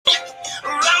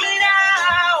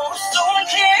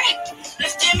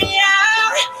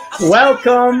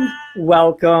Welcome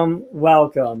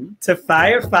to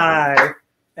Fire Five.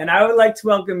 And I would like to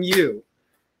welcome you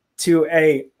to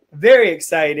a very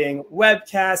exciting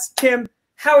webcast. Kim,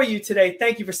 how are you today?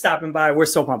 Thank you for stopping by. We're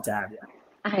so pumped to have you.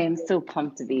 I am so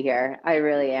pumped to be here. I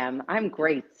really am. I'm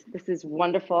great. This is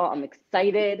wonderful. I'm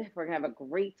excited. We're going to have a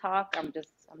great talk. I'm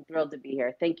thrilled to be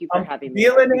here. Thank you for having me.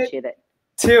 I appreciate it.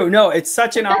 Too. No, it's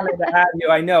such an honor to have you.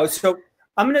 I know. So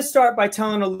I'm going to start by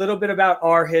telling a little bit about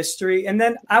our history, and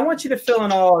then I want you to fill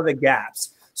in all of the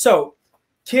gaps. So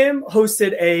Kim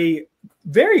hosted a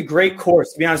very great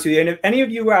course, to be honest with you. And if any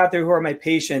of you are out there who are my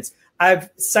patients, I've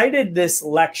cited this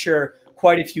lecture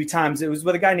quite a few times. It was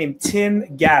with a guy named Tim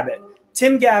Gabbett.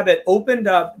 Tim Gabbett opened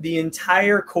up the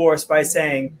entire course by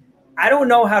saying, I don't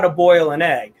know how to boil an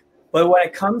egg, but when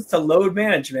it comes to load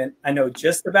management, I know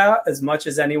just about as much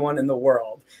as anyone in the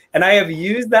world. And I have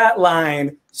used that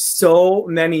line so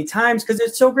many times because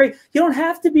it's so great. You don't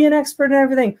have to be an expert in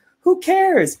everything. Who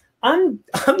cares? I'm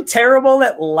terrible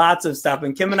at lots of stuff.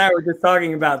 And Kim and I were just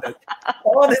talking about this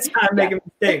all the time, making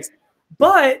mistakes.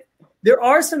 But there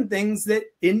are some things that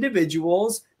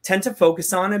individuals tend to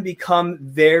focus on and become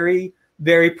very,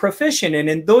 very proficient in.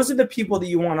 And those are the people that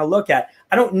you want to look at.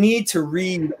 I don't need to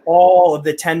read all of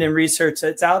the tendon research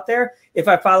that's out there. If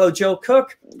I follow Joe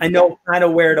Cook, I know kind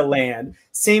of where to land.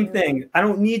 Same thing. I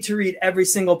don't need to read every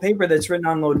single paper that's written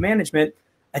on load management.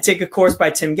 I take a course by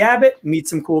Tim Gabbett, meet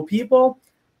some cool people,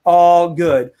 all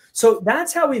good. So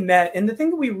that's how we met. And the thing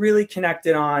that we really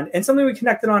connected on, and something we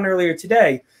connected on earlier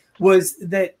today, was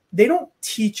that they don't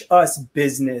teach us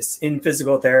business in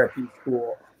physical therapy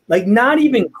school, like not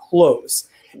even close.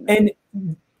 And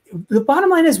the bottom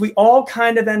line is we all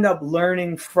kind of end up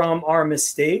learning from our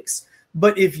mistakes.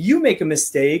 But if you make a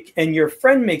mistake and your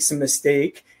friend makes a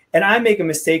mistake and I make a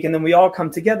mistake and then we all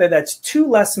come together, that's two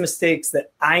less mistakes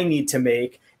that I need to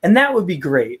make. And that would be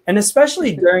great. And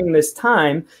especially during this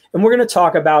time, and we're going to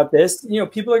talk about this,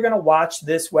 people are going to watch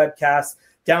this webcast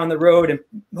down the road and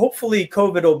hopefully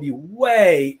COVID will be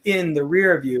way in the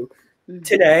rear view.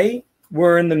 Today,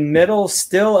 we're in the middle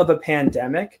still of a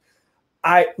pandemic.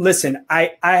 I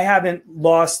haven't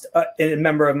lost a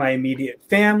member of my immediate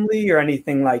family or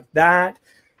anything like that.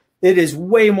 It is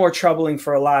way more troubling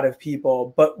for a lot of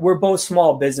people, but we're both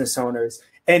small business owners.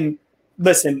 And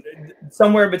listen,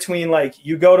 somewhere between like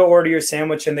you go to order your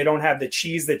sandwich and they don't have the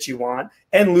cheese that you want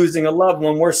and losing a loved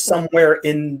one, we're somewhere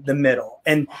in the middle.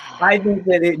 And I think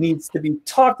that it needs to be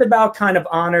talked about, kind of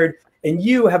honored. And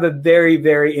you have a very,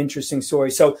 very interesting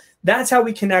story. So that's how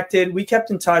we connected. We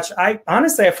kept in touch. I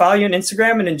follow you on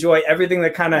Instagram and enjoy everything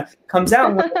that kind of comes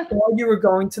out. When I saw you were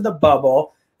going to the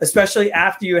bubble, especially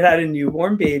after you had a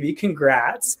newborn baby,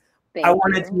 congrats. I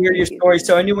wanted to hear your story.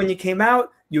 So I knew when you came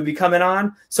out, you'd be coming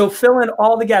on. So fill in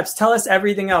all the gaps. Tell us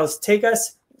everything else. Take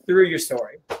us through your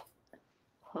story.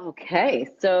 Okay.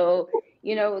 So,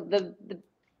 the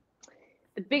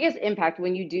biggest impact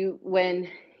when you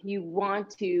want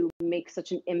to make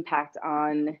such an impact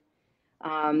on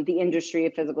the industry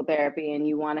of physical therapy and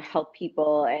you want to help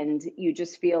people and you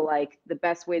just feel like the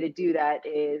best way to do that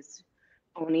is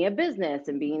owning a business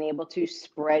and being able to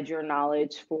spread your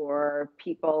knowledge for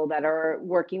people that are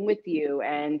working with you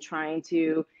and trying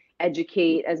to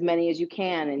educate as many as you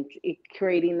can and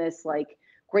creating this like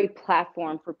great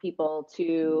platform for people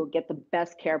to get the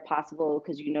best care possible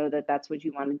because you know that that's what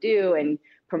you want to do and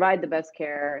provide the best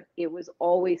care. It was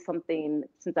always something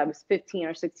since I was 15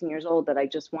 or 16 years old that I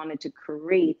just wanted to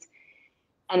create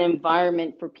an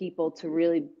environment for people to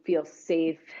really feel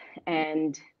safe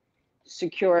and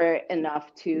secure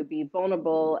enough to be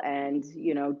vulnerable and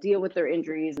deal with their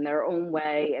injuries in their own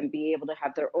way and be able to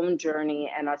have their own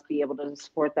journey and us be able to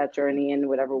support that journey in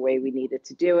whatever way we needed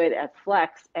to do it at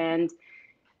Flex. And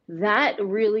that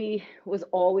really was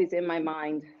always in my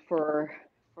mind for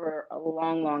a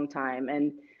long time.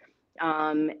 And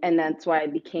that's why I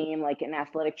became like an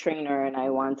athletic trainer and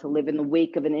I wanted to live in the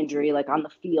wake of an injury, like on the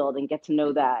field and get to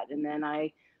know that. And then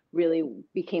I really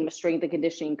became a strength and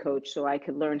conditioning coach so I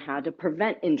could learn how to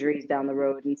prevent injuries down the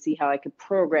road and see how I could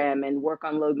program and work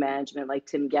on load management like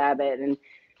Tim Gabbett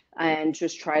and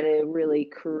just try to really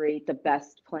create the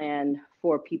best plan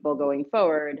for people going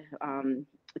forward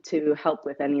to help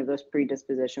with any of those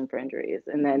predisposition for injuries.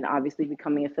 And then obviously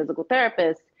becoming a physical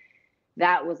therapist,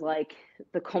 that was like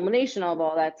the culmination of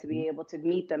all that to be able to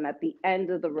meet them at the end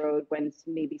of the road when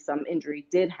maybe some injury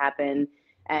did happen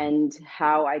and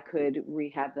how I could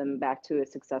rehab them back to a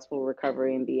successful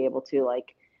recovery and be able to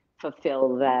like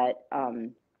fulfill that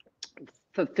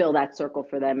circle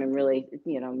for them and really,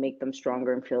 make them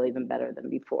stronger and feel even better than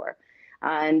before.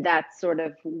 And that's sort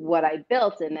of what I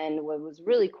built. And then what was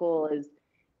really cool is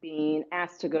being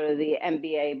asked to go to the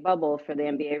NBA bubble for the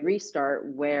NBA restart,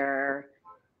 where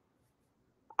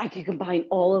I could combine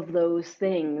all of those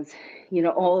things,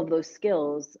 all of those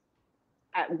skills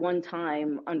at one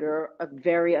time under a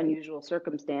very unusual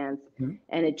circumstance. Mm-hmm.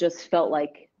 And it just felt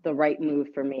like the right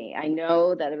move for me. I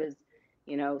know that it was,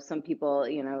 some people,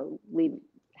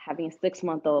 having a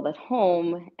 6-month-old at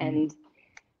home, and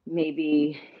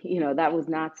maybe, that was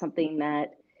not something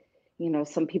that,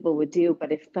 some people would do,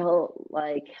 but it felt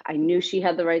like I knew she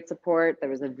had the right support.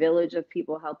 There was a village of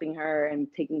people helping her and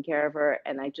taking care of her.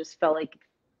 And I just felt like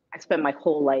I spent my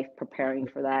whole life preparing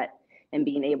for that, and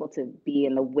being able to be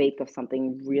in the wake of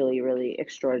something really, really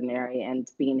extraordinary, and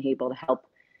being able to help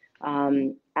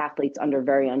athletes under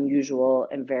very unusual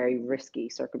and very risky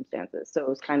circumstances. So it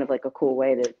was kind of like a cool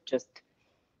way to just,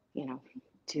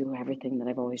 do everything that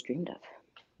I've always dreamed of.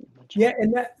 Yeah,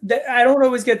 and that I don't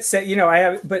always get to say,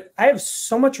 I have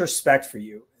so much respect for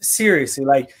you. Seriously,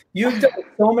 like, you've done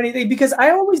so many things, because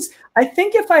I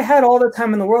think if I had all the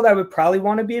time in the world, I would probably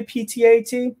want to be a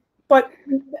PTAT, but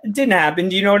it didn't happen.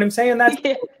 Do you know what I'm saying? That's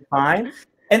fine.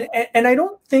 And I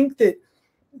don't think that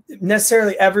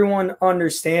necessarily everyone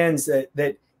understands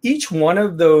that each one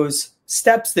of those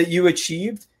steps that you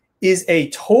achieved is a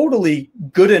totally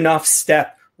good enough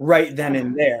step right then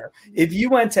and there. If you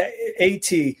went to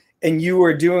AT and you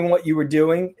were doing what you were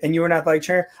doing and you were an athletic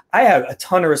trainer, I have a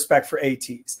ton of respect for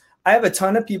ATs. I have a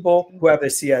ton of people who have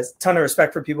their ton of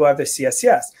respect for people who have their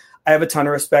CSCS. I have a ton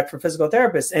of respect for physical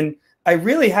therapists. And I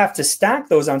really have to stack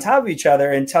those on top of each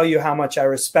other and tell you how much I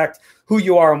respect who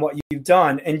you are and what you've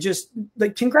done. And just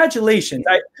like, congratulations.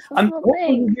 I'm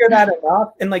hoping you hear that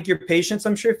enough, and like, your patience,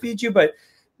 I'm sure, feeds you, but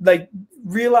like,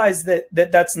 realize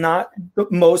that's not the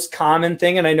most common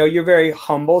thing. And I know you're very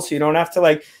humble, so you don't have to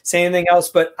like say anything else,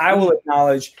 but I will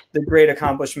acknowledge the great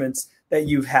accomplishments that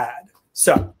you've had.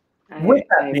 So I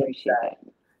appreciate that.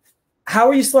 How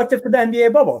were you selected for the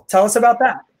NBA bubble? Tell us about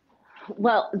that.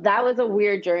 Well, that was a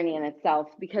weird journey in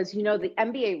itself, because, the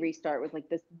NBA restart was like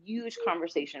this huge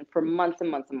conversation for months and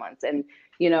months and months. And,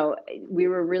 we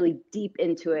were really deep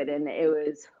into it, and it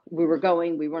was, we were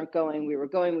going, we weren't going, we were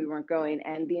going, we weren't going.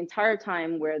 And the entire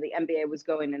time where the NBA was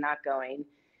going and not going,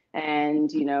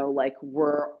 and, like,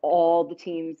 were all the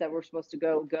teams that were supposed to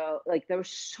go, like, there was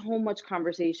so much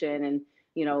conversation. And,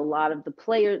 a lot of the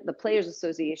Players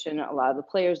Association, a lot of the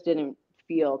players didn't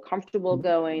feel comfortable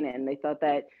going, and they thought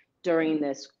that during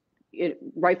this,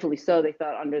 rightfully so, they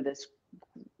thought under this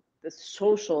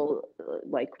social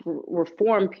like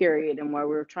reform period, and where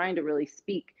we were trying to really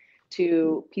speak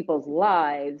to people's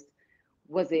lives,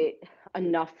 was it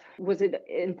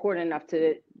important enough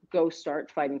to go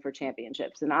start fighting for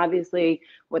championships? And obviously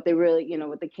what they really,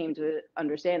 what they came to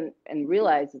understand and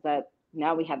realize is that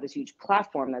now we have this huge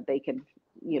platform that they could,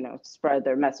 spread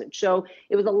their message. So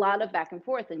it was a lot of back and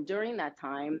forth. And during that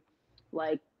time,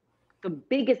 like, the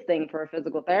biggest thing for a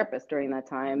physical therapist during that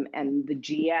time, and the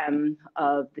GM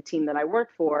of the team that I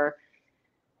worked for,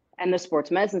 and the sports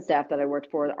medicine staff that I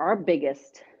worked for, our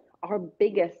biggest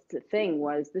thing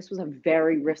was, this was a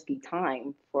very risky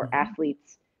time for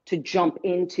athletes to jump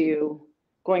into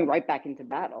going right back into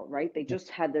battle, right? They just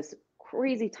had this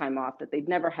crazy time off that they'd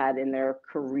never had in their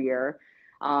career.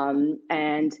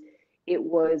 And it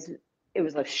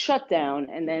was a shutdown,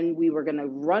 and then we were going to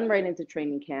run right into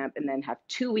training camp, and then have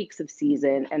 2 weeks of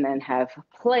season, and then have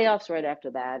playoffs right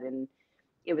after that. And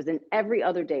it was an every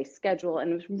other day schedule,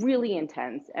 and it was really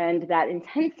intense. And that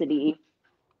intensity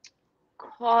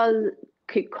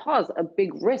could cause a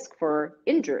big risk for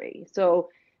injury. So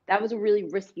that was a really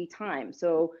risky time.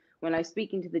 So when I was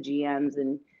speaking to the GMs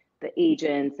and the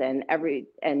agents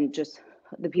and just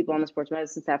the people on the sports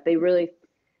medicine staff, they really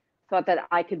thought that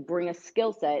I could bring a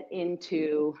skill set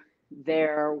into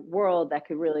their world that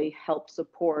could really help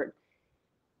support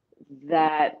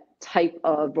that type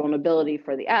of vulnerability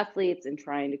for the athletes, and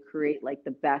trying to create like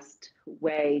the best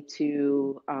way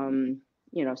to,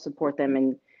 support them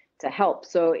and to help.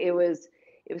 So it was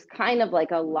kind of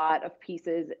like a lot of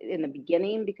pieces in the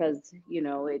beginning, because,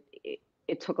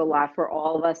 it took a lot for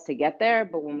all of us to get there.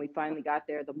 But when we finally got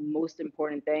there, the most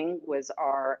important thing was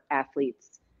our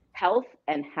athletes' health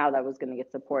and how that was going to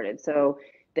get supported. So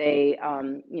they,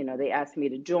 they asked me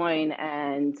to join,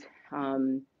 and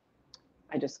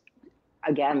I just,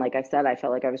 again, like I said, I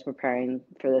felt like I was preparing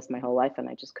for this my whole life, and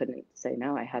I just couldn't say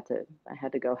no. I had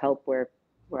to go help where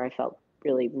I felt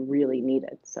really, really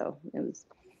needed. So it was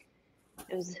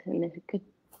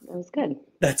good.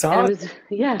 That's awesome.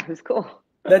 It was cool.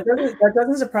 That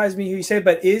doesn't surprise me, you say,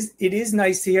 but it is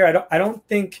nice to hear. I don't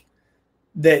think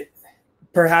that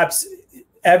perhaps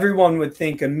everyone would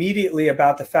think immediately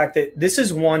about the fact that this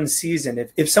is one season.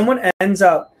 If someone ends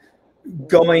up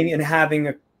going and having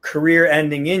a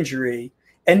career-ending injury.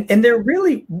 And there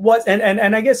really was,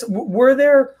 and I guess, were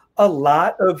there a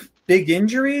lot of big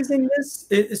injuries in this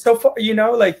so far?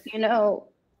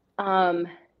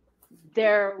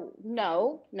 There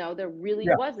really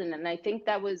wasn't, and I think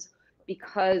that was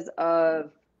because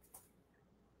of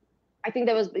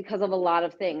a lot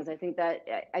of things. I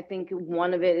think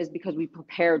one of it is because we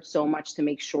prepared so much to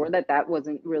make sure that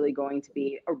wasn't really going to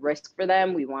be a risk for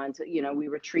them. We wanted to, we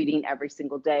were treating every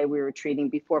single day. We were treating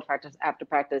before practice, after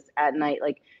practice, at night,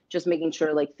 like just making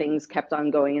sure like things kept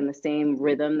on going in the same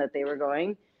rhythm that they were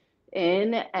going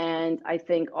in. And I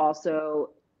think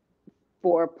also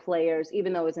for players,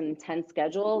 even though it was an intense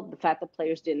schedule, the fact that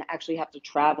players didn't actually have to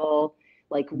travel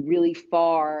like really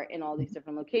far in all these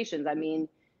different locations, I mean,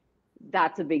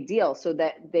 that's a big deal. So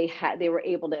that they were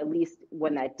able to, at least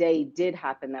when that day did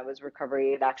happen, that was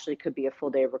recovery, it actually could be a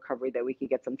full day of recovery, that we could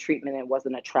get some treatment. It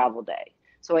wasn't a travel day.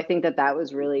 So I think that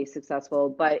was really successful,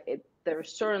 but there were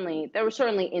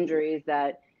certainly injuries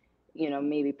that,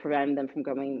 maybe prevented them from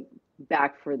going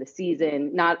back for the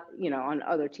season, not, on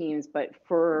other teams, but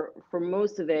for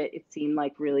most of it, it seemed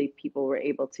like really people were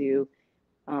able to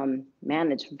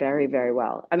manage very, very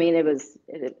well. I mean, it was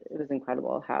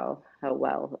incredible how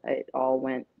well it all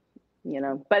went,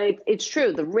 but it's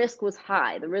true. The risk was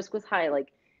high. Like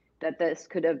that this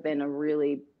could have been a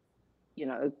really,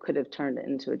 it could have turned it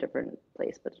into a different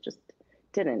place, but it just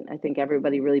didn't. I think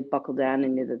everybody really buckled down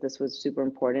and knew that this was super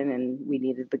important and we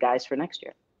needed the guys for next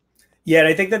year. Yeah, and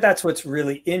I think that's what's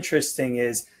really interesting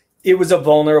is it was a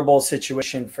vulnerable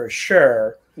situation for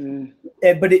sure,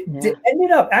 but it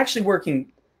ended up actually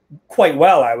working quite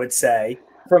well, I would say,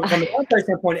 from the outside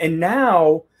standpoint. And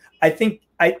now I think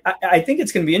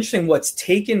it's going to be interesting what's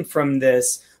taken from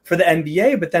this for the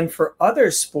NBA, but then for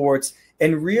other sports,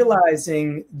 and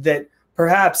realizing that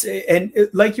perhaps, and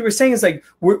like you were saying, is like,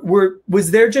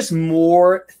 was there just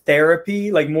more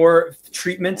therapy, like more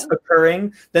treatments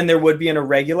occurring than there would be in a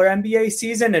regular NBA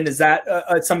season? And is that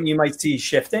something you might see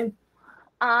shifting?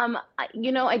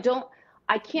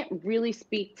 I can't really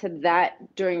speak to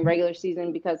that during regular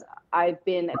season because I've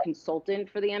been a consultant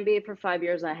for the NBA for 5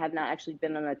 years and I have not actually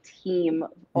been on a team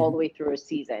all the way through a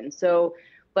season. So,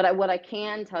 but what I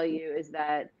can tell you is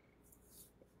that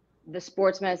the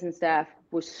sports medicine staff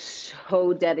was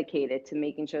so dedicated to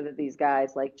making sure that these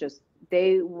guys, like, just,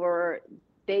 they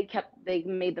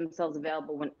made themselves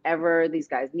available whenever these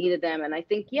guys needed them. And I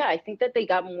think that they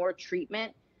got more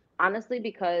treatment, honestly,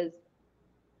 because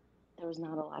there was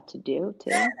not a lot to do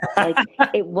too. Like,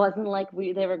 it wasn't like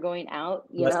they were going out,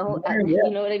 you know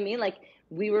what I mean? Like,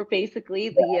 we were basically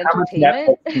the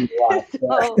entertainment.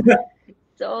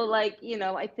 So like,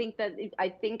 I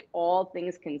think all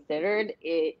things considered,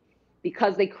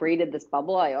 because they created this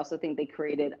bubble, I also think they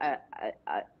created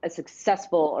a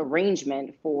successful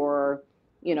arrangement for,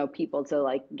 people to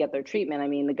like get their treatment. I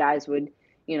mean, the guys would,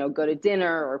 go to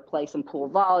dinner or play some pool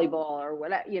volleyball or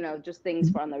whatever, just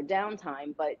things on their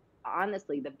downtime. But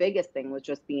honestly, the biggest thing was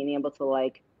just being able to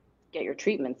like get your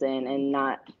treatments in and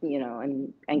not,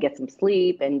 and get some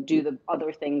sleep and do the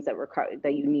other things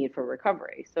that you need for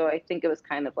recovery. So I think it was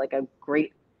kind of like a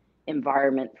great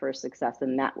environment for success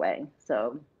in that way.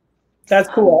 So that's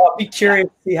cool. I'll be curious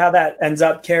to see how that ends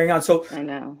up carrying on. So I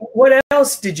know. What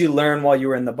else did you learn while you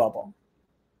were in the bubble?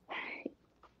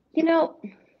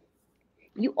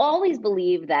 You always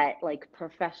believe that like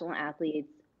professional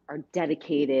athletes are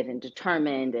dedicated and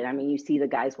determined. And I mean, you see the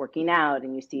guys working out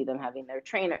and you see them having their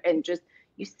trainer and just,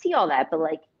 you see all that, but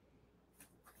like,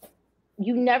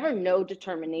 you never know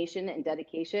determination and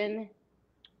dedication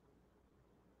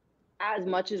as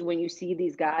much as when you see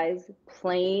these guys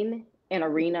playing an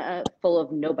arena full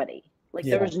of nobody. Like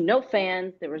there was no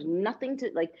fans, there was nothing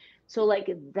to like, so like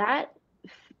that,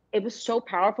 it was so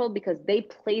powerful because they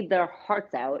played their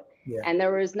hearts out. And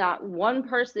there was not one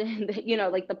person that,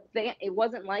 like it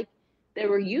wasn't like they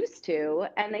were used to,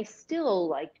 and they still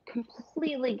like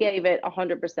completely gave it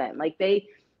 100%. Like they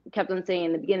kept on saying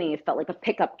in the beginning, it felt like a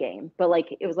pickup game, but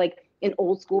like, it was like an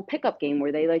old school pickup game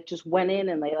where they like just went in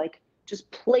and they like just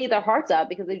play their hearts out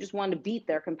because they just wanted to beat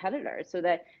their competitors. So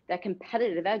that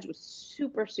competitive edge was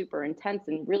super, super intense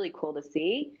and really cool to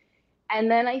see. And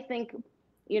then I think,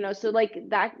 so like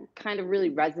that kind of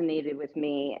really resonated with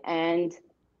me. And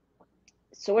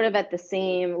sort of at the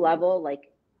same level,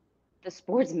 like the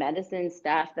sports medicine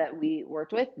staff that we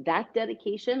worked with, that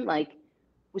dedication like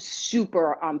was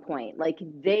super on point. Like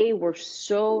they were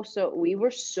we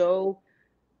were so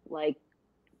like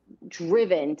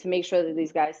driven to make sure that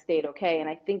these guys stayed okay. And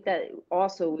I think that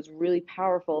also was really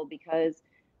powerful because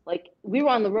like we were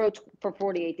on the road for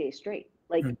 48 days straight.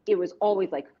 Like it was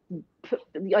always like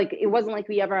like, it wasn't like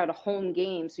we ever had a home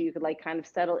game so you could like kind of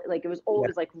settle, like it was Yeah.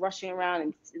 always like rushing around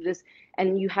and this,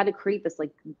 and you had to create this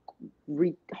like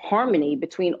harmony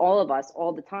between all of us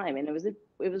all the time, and it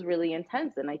was really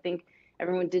intense. And I think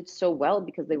everyone did so well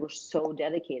because they were so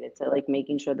dedicated to like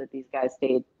making sure that these guys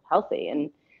stayed healthy.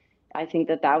 And I think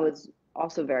that that was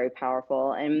also very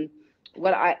powerful. And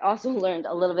what I also learned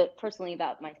a little bit personally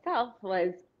about myself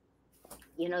was,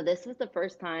 you know, this was the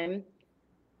first time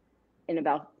in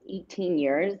about 18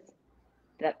 years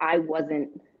that I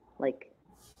wasn't like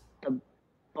the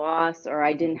boss, or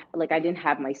I didn't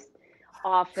have my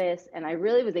office, and I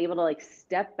really was able to like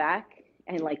step back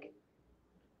and like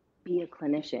be a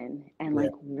clinician and Yeah.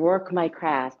 like work my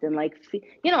craft and like,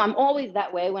 you know, I'm always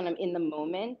that way when I'm in the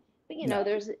moment. But you know, Yeah.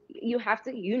 there's, you have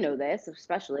to, you know, this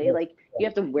especially, Yeah. like you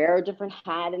have to wear a different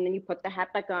hat and then you put the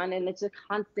hat back on, and it's a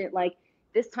constant like,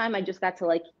 this time I just got to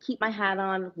like keep my hat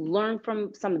on, learn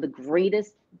from some of the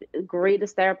greatest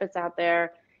therapists out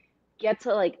there, get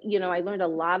to like, you know, I learned a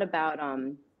lot about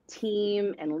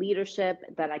team and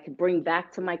leadership that I could bring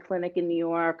back to my clinic in New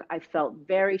York. I felt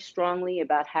very strongly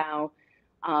about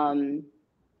um,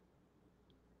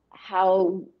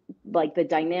 how like the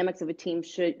dynamics of a team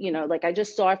should, you know, like I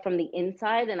just saw it from the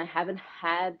inside, and I haven't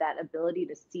had that ability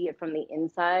to see it from the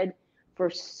inside for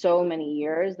so many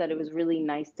years, that it was really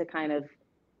nice to kind of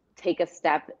take a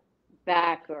step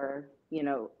back, or you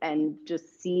know, and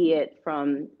just see it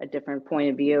from a different point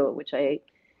of view, which I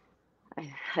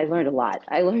learned a lot.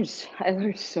 I learned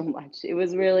so much. It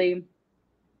was really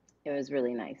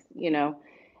nice, you know.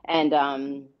 And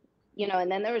you know,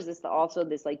 and then there was this also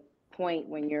this like point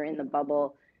when you're in the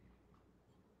bubble,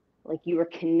 like you were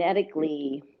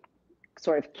kinetically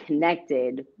sort of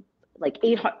connected, like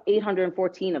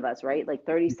 814 of us, right? Like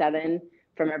 37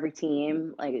 from every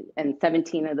team, like, and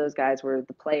 17 of those guys were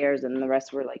the players, and the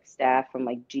rest were like staff, from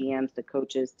like GMs to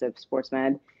coaches to sports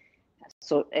med,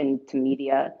 so, and to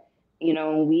media. You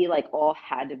know, we like all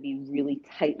had to be really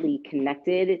tightly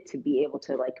connected to be able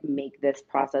to like make this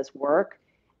process work.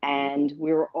 And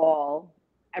we were all,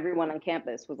 everyone on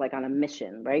campus was like on a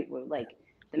mission, right? We're like,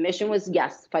 the mission was,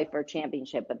 yes, fight for a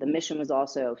championship, but the mission was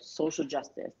also social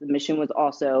justice. The mission was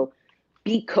also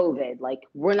beat COVID. Like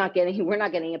we're not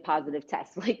getting a positive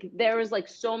test. Like there was like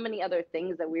so many other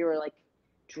things that we were like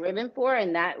driven for.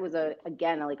 And that was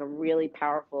again, like a really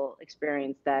powerful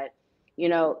experience that, you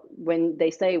know, when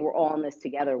they say we're all in this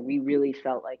together, we really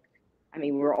felt like, I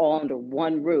mean, we're all under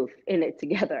one roof in it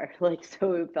together. Like,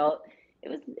 so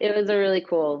it was a really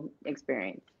cool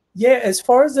experience. Yeah, as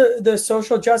far as the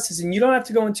social justice, and you don't have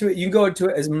to go into it, you can go into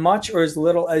it as much or as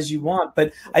little as you want,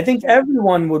 but I think Sure.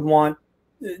 everyone would want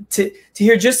to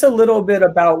hear just a little bit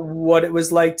about what it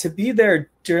was like to be there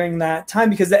during that time,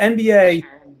 because the NBA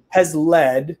Sure. has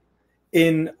led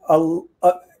in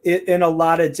in a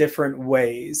lot of different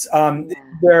ways. Yeah.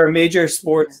 There are major Yeah.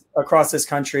 sports across this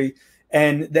country,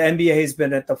 and the NBA has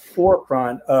been at the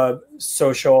forefront of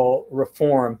social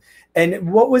reform.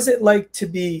 And what was it like to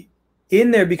be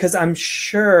in there? Because I'm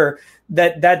sure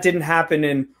that that didn't happen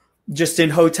in just in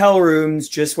hotel rooms,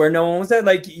 just where no one was there.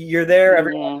 Like you're there,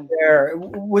 everyone's Yeah. there.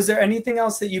 Was there anything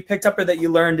else that you picked up or that you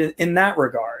learned in that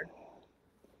regard?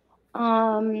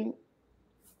 Um,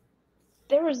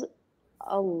 there was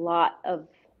a lot of,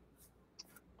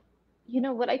 you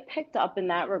know, what I picked up in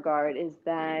that regard is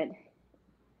that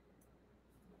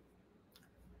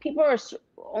people are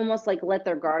almost like let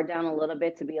their guard down a little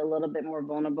bit to be a little bit more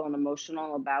vulnerable and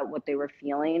emotional about what they were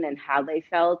feeling and how they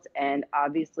felt. And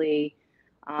obviously,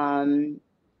 um,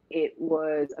 it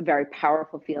was a very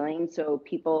powerful feeling. So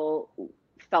people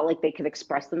felt like they could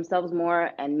express themselves more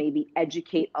and maybe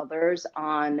educate others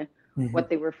on Mm-hmm. what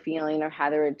they were feeling or how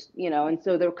they were, you know. And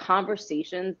so there were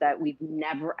conversations that we've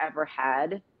never ever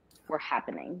had were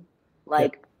happening. Yeah.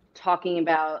 Like talking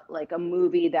about like a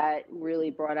movie that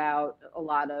really brought out a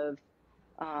lot of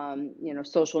you know,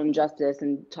 social injustice,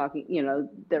 and talking, you know,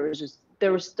 there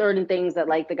were certain things that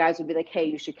like the guys would be like, hey,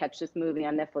 you should catch this movie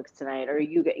on Netflix tonight, or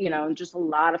you get, you know, and just a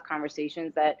lot of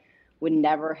conversations that would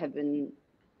never have been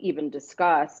even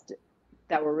discussed,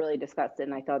 that were really discussed.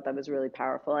 And I thought that was really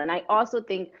powerful. And I also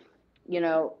think, you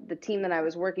know, the team that I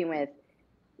was working with,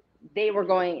 they were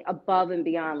going above and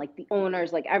beyond, like the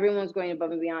owners, like everyone was going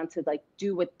above and beyond to like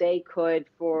do what they could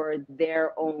for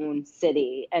their own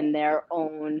city and their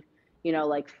own, you know,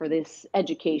 like for this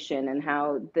education, and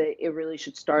how it really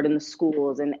should start in the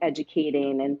schools and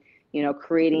educating, and you know,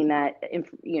 creating that,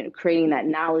 you know, creating that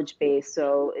knowledge base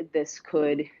so this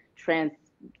could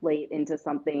translate into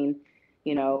something,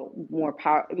 you know, more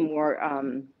power,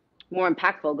 more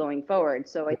impactful going forward.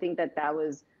 So I think that that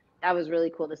was that was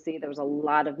really cool to see. There was a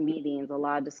lot of meetings, a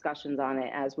lot of discussions on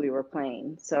it as we were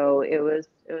playing. So it was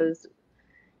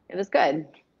good.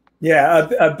 Yeah,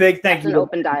 a big thank That's you. An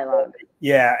open dialogue.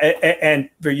 Yeah, and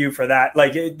for you for that.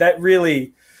 Like that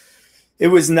really, it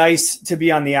was nice to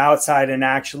be on the outside and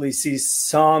actually see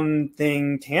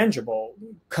something tangible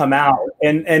come out.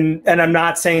 And I'm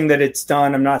not saying that it's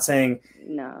done. I'm not saying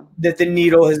that the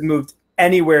needle has moved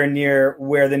anywhere near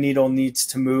where the needle needs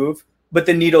to move, but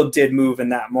the needle did move in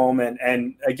that moment.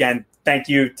 And again, thank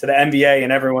you to the NBA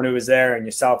and everyone who was there and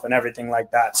yourself and everything like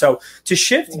that. So to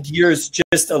shift gears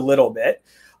just a little bit,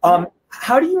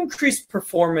 how do you increase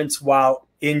performance while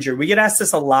injured? We get asked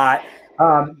this a lot.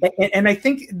 And I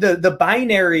think the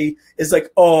binary is like,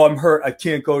 oh, I'm hurt, I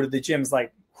can't go to the gym. It's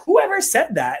like, whoever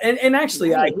said that? And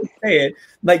actually, I can say it,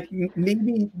 like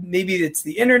maybe it's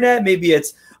the internet, maybe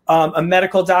it's a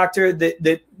medical doctor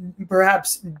that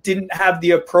perhaps didn't have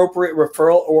the appropriate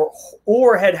referral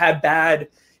or had bad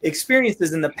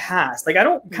experiences in the past. Like I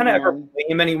don't kind of ever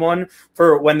blame anyone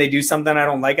for when they do something I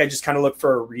don't like. I just kind of look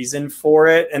for a reason for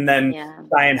it and then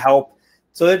try and help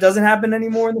so that it doesn't happen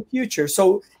anymore in the future.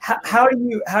 So how do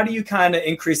you kind of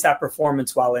increase that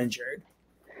performance while injured?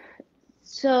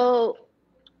 So,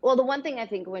 well, the one thing I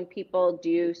think when people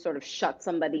do sort of shut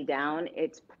somebody down,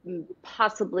 it's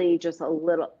possibly just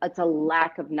it's a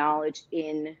lack of knowledge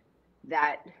in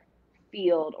that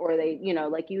field, or they,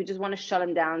 like you just want to shut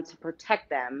them down to protect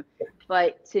them.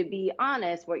 But to be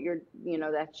honest, what you're,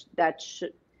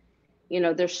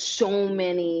 there's so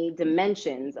many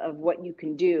dimensions of what you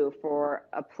can do for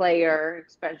a player,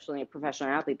 especially a professional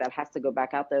athlete that has to go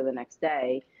back out there the next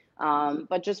day.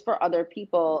 But just for other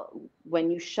people,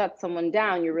 when you shut someone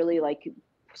down, you're really like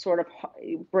sort of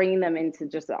bringing them into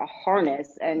just a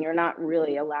harness, and you're not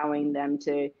really allowing them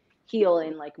to heal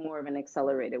in like more of an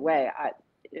accelerated way,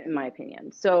 in my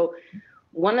opinion. So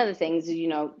one of the things is,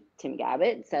 Tim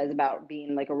Gabbett says about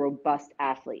being like a robust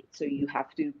athlete. So you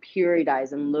have to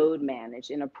periodize and load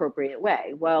manage in an appropriate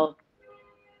way. Well,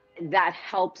 that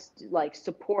helps like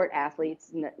support athletes,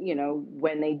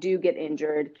 when they do get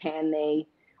injured, can they,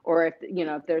 or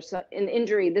if there's an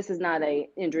injury, this is not an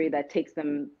injury that takes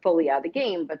them fully out of the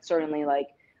game, but certainly like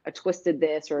a twisted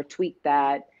this or a tweak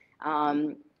that,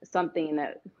 something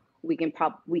that we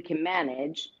can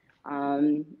manage.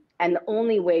 And the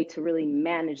only way to really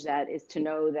manage that is to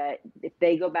know that if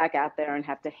they go back out there and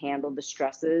have to handle the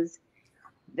stresses,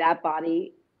 that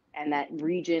body and that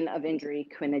region of injury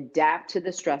can adapt to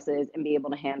the stresses and be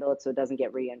able to handle it so it doesn't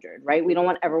get re-injured, right? We don't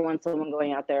want someone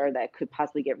going out there that could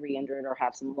possibly get re-injured or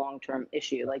have some long-term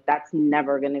issue. Like that's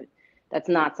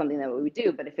not something that we would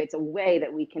do. But if it's a way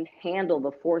that we can handle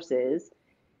the forces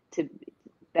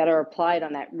that are applied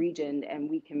on that region, and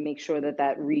we can make sure that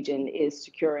that region is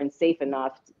secure and safe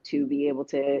enough to be able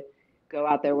to go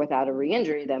out there without a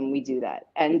re-injury, then we do that.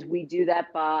 And we do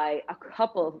that by a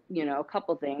couple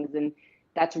things. And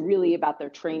that's really about their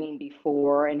training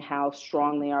before and how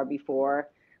strong they are before,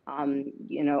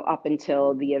 up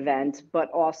until the event, but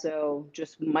also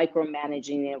just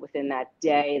micromanaging it within that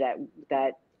day,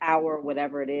 that hour,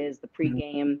 whatever it is, the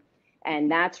pregame.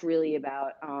 And that's really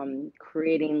about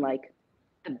creating like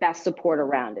the best support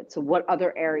around it. So what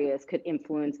other areas could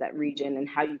influence that region and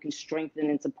how you can strengthen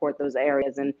and support those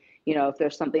areas. And, if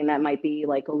there's something that might be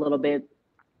like a little bit,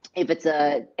 if it's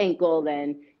a ankle,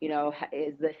 then,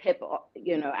 is the hip,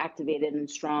 activated and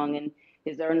strong? And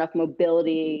is there enough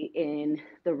mobility in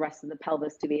the rest of the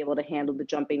pelvis to be able to handle the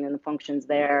jumping and the functions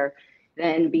there?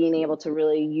 Then being able to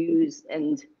really use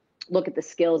and look at the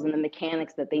skills and the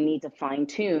mechanics that they need to fine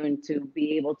tune to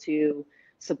be able to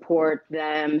support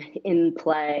them in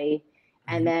play.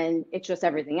 And then it's just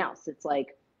everything else. It's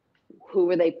like, who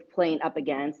are they playing up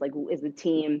against? Like, is the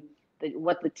team,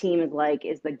 what the team is like?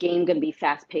 Is the game going to be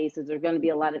fast paced? Is there going to be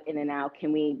a lot of in and out?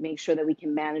 Can we make sure that we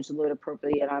can manage the load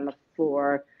appropriately on the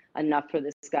floor enough for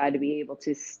this guy to be able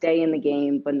to stay in the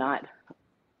game, but not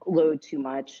load too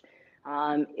much?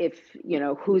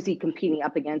 Who's he competing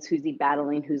up against? Who's he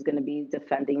battling? Who's going to be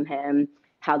defending him?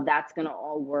 How that's going to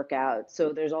all work out.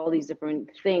 So there's all these different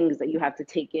things that you have to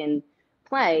take in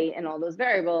play and all those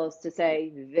variables to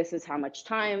say, this is how much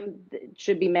time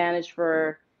should be managed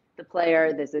for the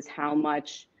player. This is how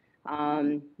much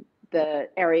the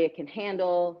area can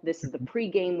handle. This is the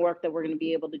pre-game work that we're going to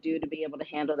be able to do to be able to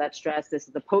handle that stress. This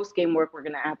is the post-game work we're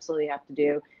going to absolutely have to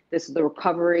do. This is the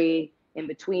recovery in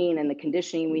between and the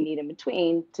conditioning we need in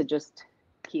between to just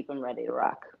keep them ready to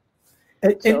rock.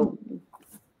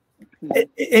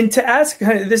 And to ask,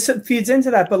 this feeds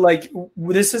into that, but like,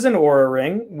 this is an Oura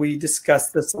ring. We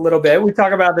discussed this a little bit. We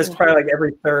talk about this probably like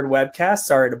every third webcast.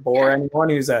 Sorry to bore anyone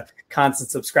who's a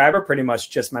constant subscriber, pretty much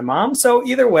just my mom. So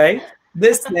either way,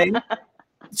 this thing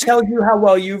tells you how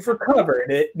well you've recovered.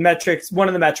 One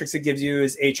of the metrics it gives you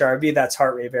is HRV, that's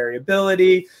heart rate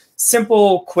variability.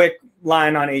 Simple, quick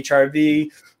line on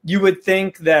HRV. You would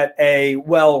think that a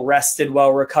well-rested,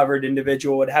 well-recovered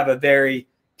individual would have a very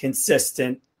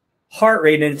consistent heart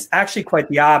rate, and it's actually quite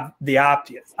the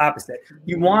opposite.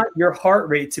 You want your heart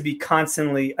rate to be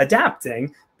constantly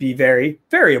adapting, be very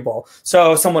variable.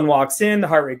 So someone walks in, the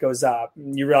heart rate goes up.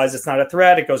 You realize it's not a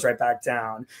threat, it goes right back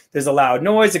down. There's a loud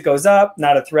noise, it goes up,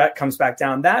 not a threat, comes back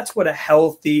down. That's what a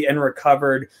healthy and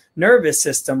recovered nervous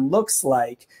system looks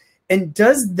like. And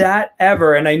does that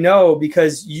ever, and I know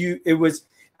because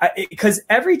because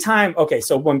every time, okay,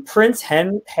 so when Prince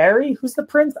Harry, who's the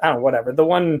prince? I don't know, whatever. The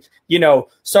one,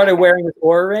 started wearing his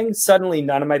Oura ring, suddenly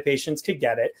none of my patients could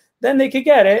get it. Then they could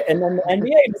get it. And then the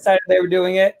NBA decided they were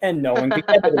doing it and no one could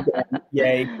get it again.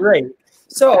 Yay, great.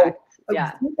 So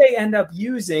who they end up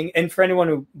using, and for anyone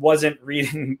who wasn't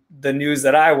reading the news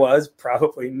that I was,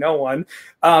 probably no one,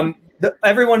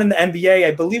 everyone in the NBA,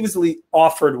 I believe, was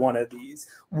offered one of these.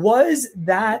 Was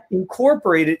that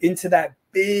incorporated into that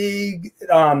big,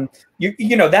 that's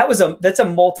a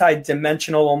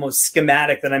multi-dimensional, almost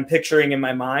schematic that I'm picturing in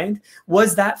my mind.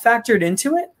 Was that factored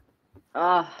into it?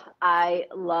 I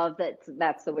love that.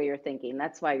 That's the way you're thinking.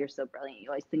 That's why you're so brilliant. You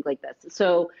always think like this.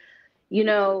 So,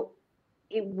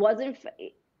 it wasn't,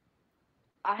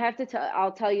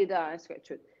 I'll tell you the honest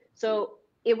truth. So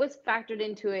it was factored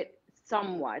into it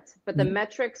somewhat, but the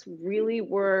metrics really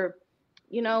were,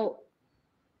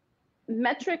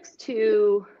 metrics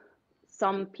to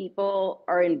some people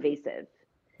are invasive.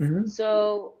 Mm-hmm.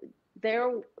 So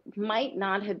there might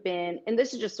not have been, and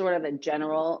this is just sort of a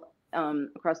general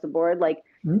across the board, like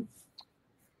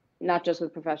not just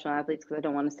with professional athletes, because I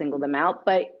don't want to single them out,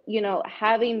 but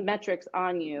having metrics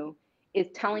on you is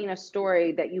telling a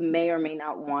story that you may or may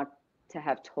not want to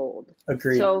have told.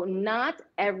 Agreed. So not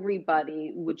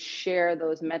everybody would share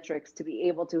those metrics to be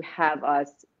able to have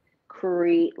us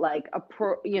create like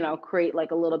create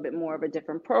like a little bit more of a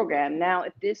different program. Now,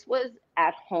 if this was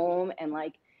at home and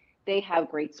like they have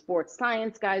great sports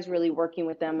science guys really working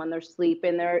with them on their sleep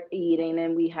and their eating,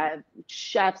 and we have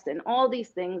chefs and all these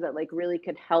things that like really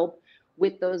could help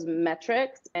with those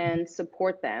metrics and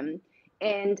support them.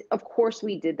 And of course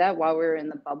we did that while we were in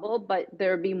the bubble, but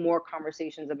there'd be more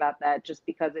conversations about that just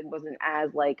because it wasn't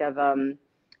as like of,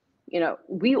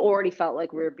 we already felt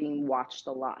like we were being watched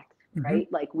a lot, right?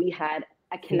 Like we had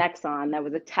a Kinexon that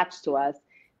was attached to us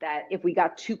that if we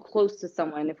got too close to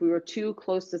someone, if we were too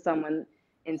close to someone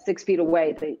and 6 feet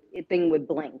away, the thing would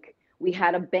blink. We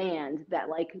had a band that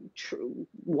like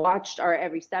watched our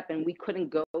every step, and we couldn't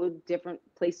go different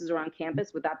places around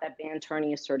campus without that band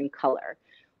turning a certain color.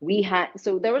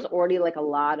 So there was already like a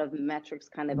lot of metrics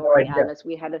kind of already at us.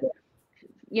 We had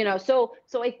to,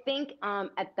 so I think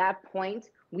at that point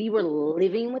we were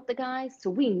living with the guys. So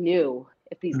we knew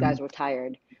if these guys were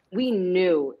tired, we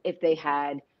knew if they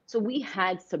had, so we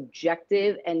had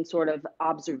subjective and sort of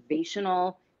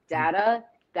observational data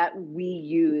that we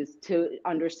used to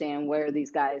understand where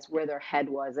their head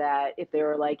was at, if they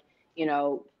were like,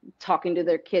 talking to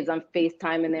their kids on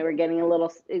FaceTime and they were getting a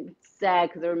little sad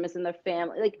because they were missing their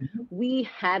family. Like we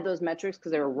had those metrics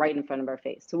because they were right in front of our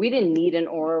face. So we didn't need an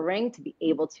Oura ring to be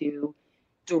able to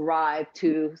derive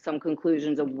to some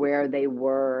conclusions of where they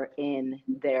were in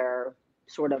their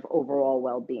sort of overall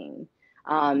well-being.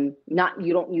 You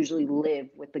don't usually live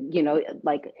with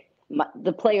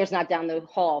the player's not down the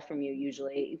hall from you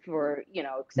usually for,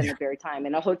 extended period of time.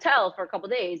 In a hotel for a couple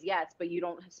of days, yes, but you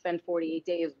don't spend 48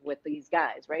 days with these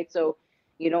guys, right? So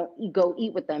you don't go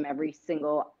eat with them every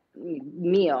single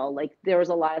meal. Like there was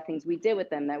a lot of things we did with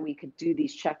them that we could do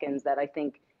these check-ins that I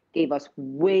think gave us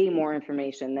way more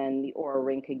information than the Oura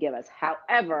ring could give us.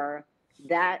 However,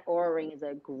 that Oura ring is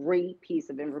a great piece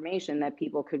of information that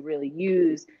people could really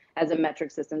use as a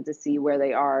metric system to see where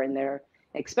they are in their,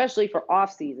 especially for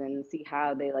off season, see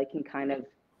how they like can kind of,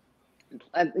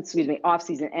 off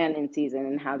season and in season,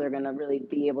 and how they're going to really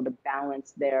be able to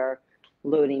balance their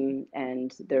loading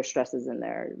and their stresses in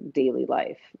their daily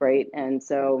life. Right. And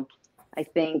so I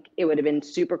think it would have been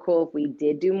super cool if we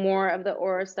did do more of the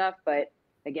Oura stuff, but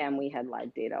again, we had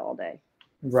live data all day.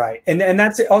 Right. And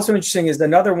that's also interesting is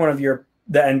another one of the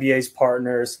NBA's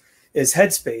partners is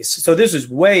Headspace. So this is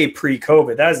way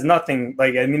pre-COVID. That has nothing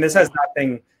this has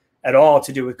nothing at all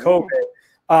to do with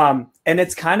COVID. And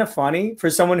it's kind of funny for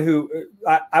someone who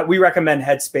we recommend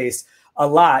Headspace a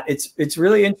lot. It's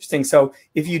really interesting. So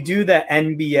if you do the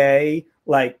NBA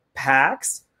like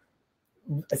packs,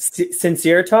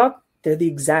 Sincere Talk, they're the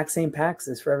exact same packs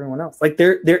as for everyone else. Like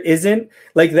there isn't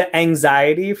like the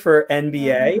anxiety for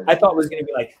NBA. I thought was going to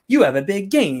be like, you have a big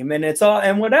game and it's all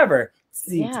and whatever. It's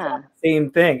the exact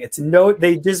same thing.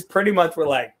 They just pretty much were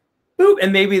like, boop,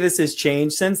 and maybe this has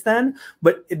changed since then.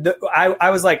 But I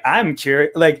was like, I'm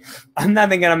curious. Like, I'm not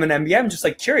thinking I'm an MBA. I'm just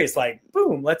like curious. Like,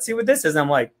 boom, let's see what this is. And I'm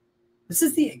like, this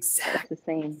is the exact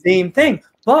same thing.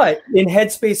 But in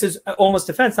Headspace's almost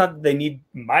defense, not that they need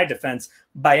my defense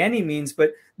by any means,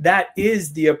 but that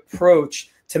is the approach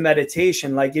to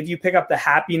meditation. Like if you pick up the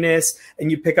happiness and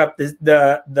you pick up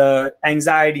the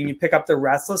anxiety and you pick up the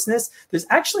restlessness, there's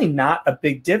actually not a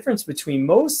big difference between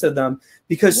most of them,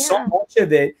 because so much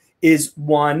of it is,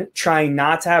 one, trying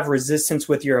not to have resistance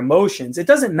with your emotions. It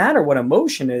doesn't matter what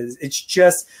emotion is. It's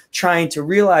just trying to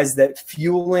realize that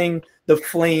fueling the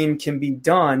flame can be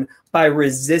done by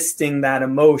resisting that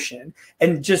emotion,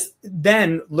 and just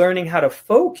then learning how to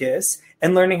focus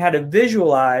and learning how to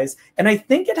visualize. And I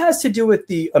think it has to do with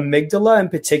the amygdala in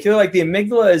particular. Like the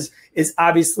amygdala is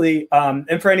obviously,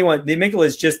 and for anyone, the amygdala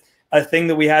is just a thing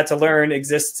that we had to learn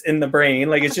exists in the brain.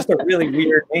 Like it's just a really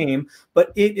weird name,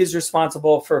 but it is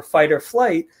responsible for fight or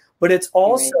flight, but it's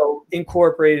also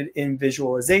incorporated in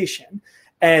visualization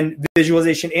and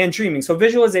dreaming. So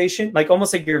visualization, like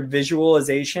almost like your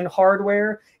visualization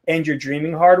hardware and your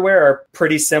dreaming hardware are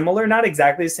pretty similar, not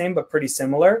exactly the same, but pretty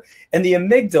similar. And the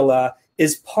amygdala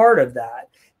is part of that.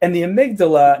 And the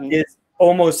amygdala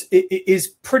is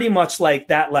pretty much like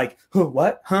that, like,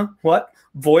 what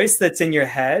voice that's in your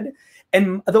head.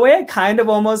 And the way I kind of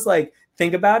almost like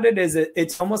think about it is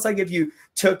it's almost like if you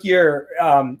took your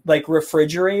like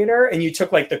refrigerator and you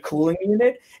took like the cooling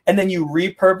unit and then you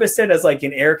repurposed it as like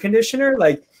an air conditioner.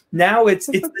 Like now it's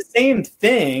the same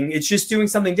thing. It's just doing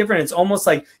something different. It's almost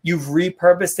like you've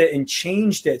repurposed it and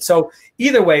changed it. So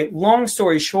either way, long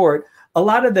story short, a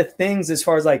lot of the things as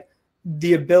far as like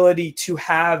the ability to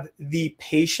have the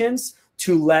patience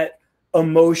to let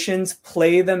emotions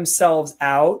play themselves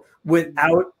out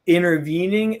without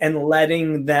intervening and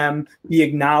letting them be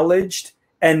acknowledged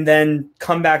and then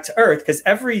come back to earth. Because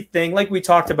everything, like we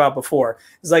talked about before,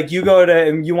 is like you go to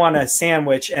and you want a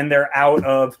sandwich and they're out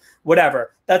of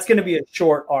whatever. That's going to be a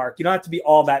short arc. You don't have to be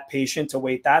all that patient to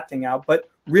wait that thing out, but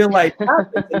real life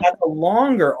happens, and that's a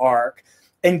longer arc.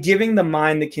 And giving the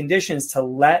mind the conditions to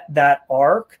let that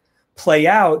arc play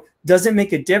out doesn't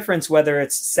make a difference whether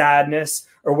it's sadness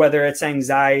or whether it's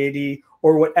anxiety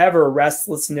or whatever,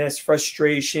 restlessness,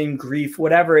 frustration, grief,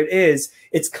 whatever it is.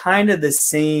 It's kind of the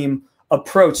same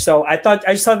approach. So I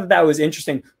just thought that was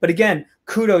interesting. But again,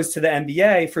 kudos to the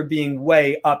MBA for being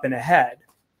way up and ahead.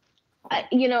 I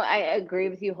agree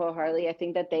with you wholeheartedly. I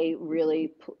think that they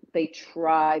really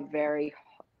try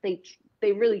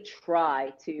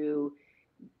to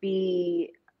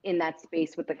be in that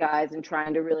space with the guys and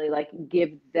trying to really like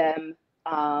give them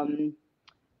an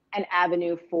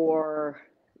avenue for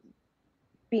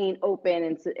being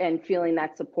open and feeling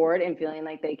that support and feeling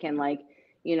like they can like,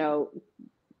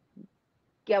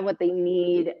 get what they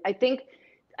need. I think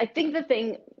the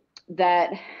thing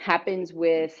that happens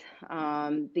with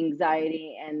the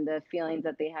anxiety and the feelings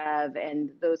that they have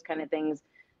and those kind of things,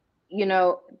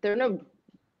 they're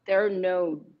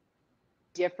no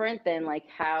different than like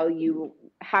how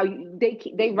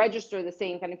they register the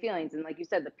same kind of feelings. And like you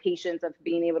said, the patience of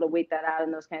being able to wait that out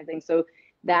and those kind of things. So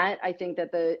that I think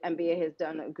that the MBA has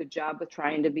done a good job with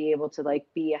trying to be able to like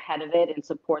be ahead of it and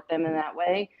support them in that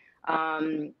way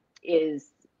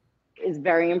is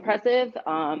very impressive.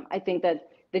 I think that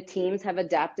the teams have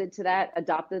adopted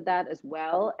that as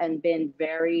well, and been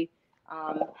very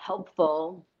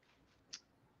helpful.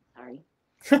 Sorry,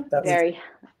 very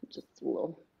just a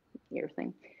little ear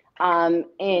thing.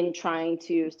 In trying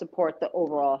to support the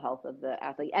overall health of the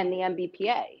athlete. And the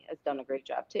MBPA has done a great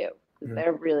job too.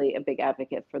 They're really a big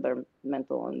advocate for their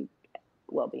mental and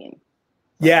well-being.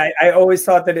 Yeah, I always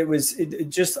thought that it was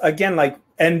just, again, like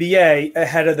NBA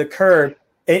ahead of the curve,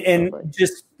 and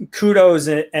just kudos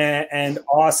and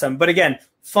awesome. But again,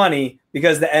 funny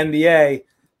because the NBA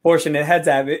portion of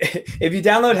Headspace, if you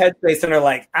download Headspace and are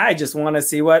like, I just want to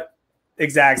see what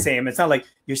exact same, it's not like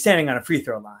you're standing on a free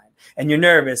throw line and you're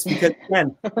nervous because,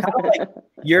 again, kind of like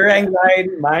your anxiety,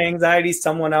 my anxiety,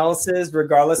 someone else's,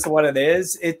 regardless of what it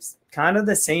is, it's kind of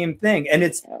the same thing. And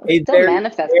it's still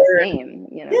manifest the same,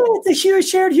 Yeah, it's a huge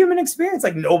shared human experience.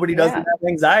 Like nobody doesn't have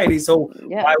anxiety. So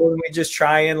why wouldn't we just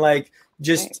try and like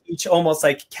just teach almost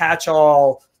like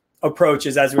catch-all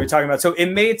approaches as we were talking about? So it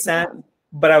made sense,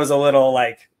 but I was a little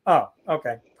like, oh,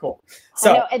 okay, cool.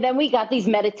 So and then we got these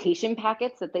meditation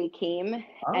packets that they came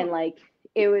and like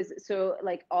it was so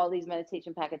like all these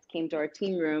meditation packets came to our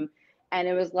team room, and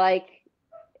it was like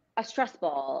a stress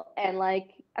ball and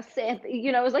like a sand,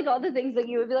 it was like all the things that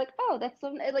you would be like, oh, that's so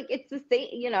like it's the same,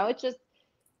 it's just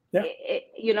Yeah.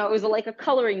 It was like a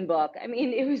coloring book. I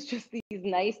mean, it was just these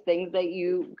nice things that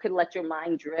you could let your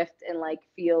mind drift and like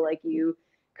feel like you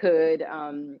could,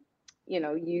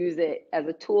 use it as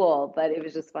a tool. But it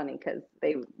was just funny because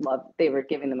they were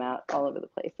giving them out all over the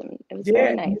place, and it was Yeah.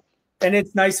 very nice. And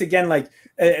it's nice again, like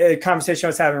a conversation I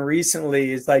was having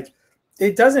recently is like,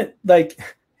 it doesn't like,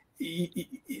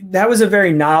 that was a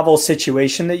very novel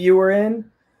situation that you were in.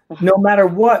 No matter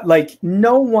what, like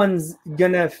no one's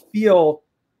gonna feel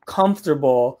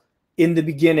comfortable in the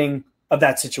beginning of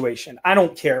that situation. I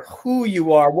don't care who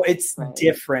you are, it's Right.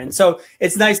 different. So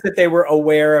it's nice that they were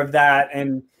aware of that.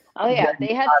 And Oh yeah,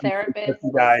 they had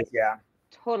therapists. Guys, yeah.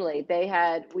 Totally.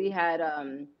 We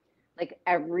had like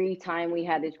every time we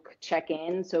had to check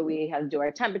in, so we had to do our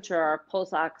temperature, our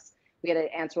pulse ox, we had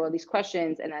to answer all these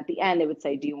questions, and at the end it would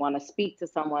say, do you want to speak to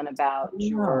someone about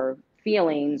your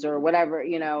feelings or whatever,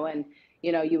 and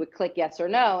you would click yes or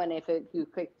no, and if you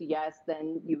clicked yes,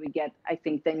 then you would get, I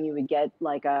think then you would get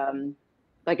like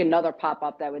another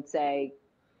pop-up that would say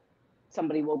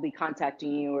somebody will be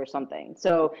contacting you or something.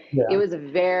 So it was a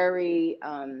very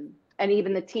and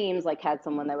even the teams like had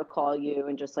someone that would call you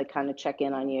and just like kind of check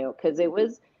in on you, because it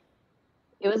was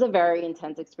a very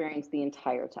intense experience the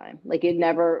entire time. Like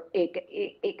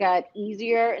it got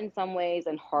easier in some ways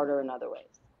and harder in other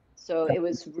ways. So it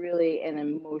was really an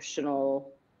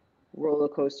emotional roller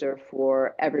coaster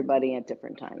for everybody at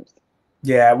different times.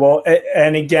 Yeah, well,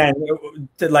 and again,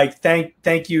 like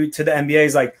thank you to the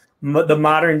NBA's like the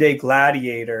modern day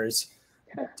gladiators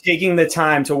taking the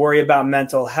time to worry about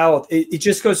mental health. It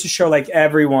just goes to show like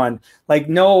everyone, like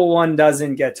no one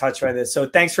doesn't get touched by this. So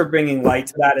thanks for bringing light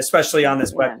to that, especially on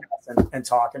this webcast and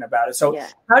talking about it. So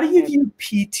how do you view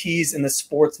PTs in the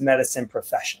sports medicine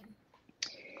profession?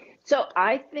 So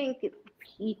I think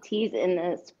PTs in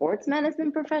the sports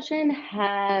medicine profession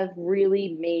have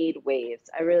really made waves.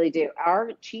 I really do.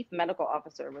 Our chief medical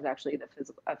officer was actually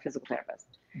a physical therapist.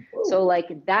 Whoa. So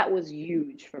like that was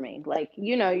huge for me. Like,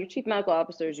 your chief medical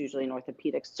officer is usually an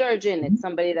orthopedic surgeon. It's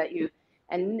somebody that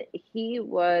and he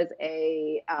was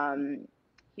a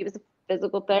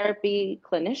physical therapy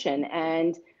clinician.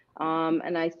 And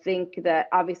I think that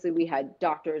obviously we had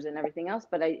doctors and everything else,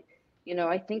 but I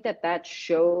think that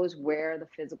shows where the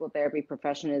physical therapy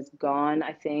profession has gone,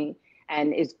 I think,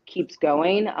 and keeps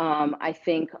going. I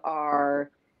think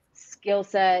our skill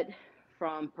set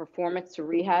from performance to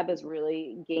rehab has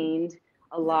really gained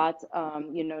a lot.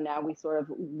 Now we sort of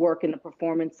work in the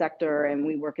performance sector and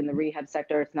we work in the rehab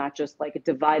sector. It's not just like a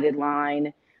divided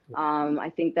line.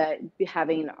 I think that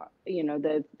having,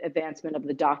 the advancement of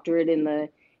the doctorate in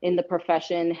the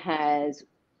profession has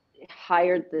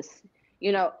hired this,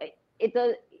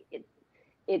 it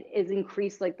is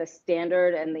increased like the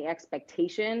standard and the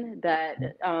expectation that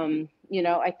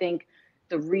I think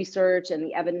the research and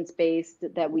the evidence based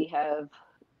that we have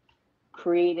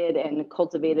created and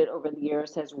cultivated over the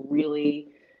years has really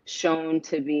shown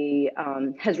to be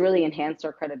has really enhanced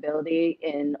our credibility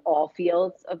in all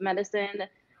fields of medicine.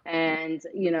 And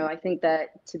I think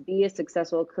that to be a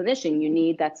successful clinician, you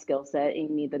need that skill set and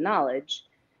you need the knowledge,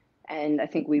 and I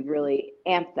think we've really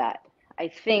amped that. I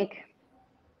think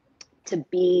to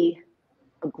be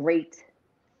a great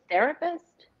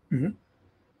therapist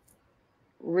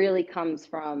really comes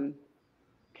from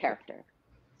character.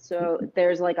 So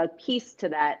there's like a piece to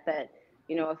that a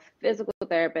physical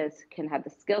therapist can have the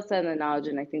skill set and the knowledge,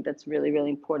 and I think that's really, really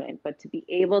important. But to be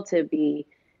able to be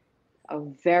a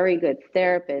very good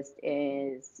therapist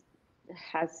you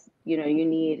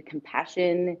need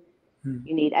compassion,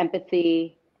 you need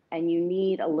empathy, and you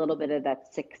need a little bit of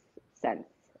that sixth sense.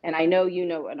 And I know you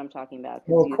know what I'm talking about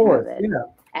because you have it.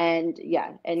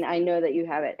 And I know that you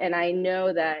have it. And I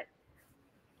know that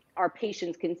our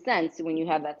patients can sense when you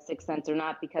have that sixth sense or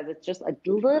not, because it's just a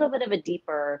little bit of a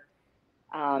deeper,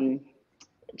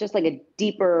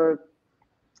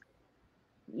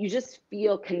 you just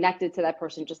feel connected to that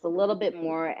person just a little bit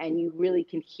more, and you really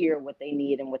can hear what they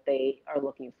need and what they are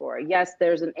looking for. Yes,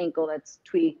 there's an ankle that's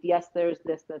tweaked. Yes, there's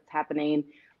this that's happening.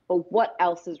 But what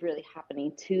else is really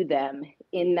happening to them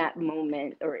in that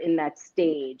moment or in that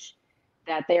stage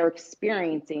that they are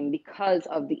experiencing because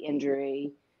of the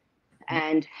injury,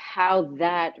 and how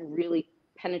that really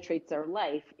penetrates their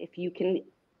life? If you can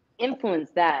influence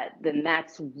that, then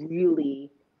that's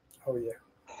really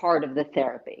part of the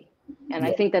therapy. And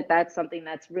I think that that's something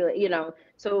that's really,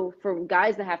 so for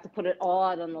guys that have to put it all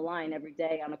out on the line every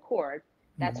day on a court,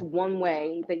 that's one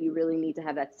way that you really need to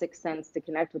have that sixth sense to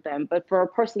connect with them. But for a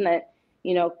person that,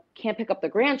 can't pick up the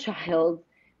grandchild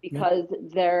because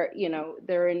they're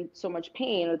in so much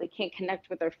pain, or they can't connect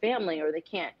with their family, or they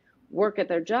can't work at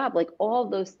their job, like all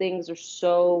of those things are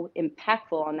so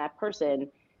impactful on that person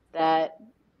that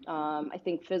I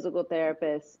think physical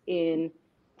therapists in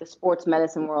the sports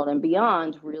medicine world and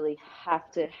beyond really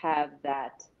have to have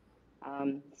that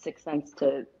sixth sense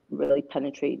to really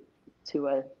penetrate to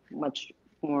a much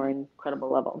more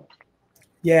incredible level.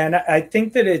 Yeah, and I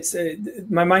think that it's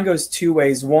my mind goes two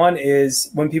ways. One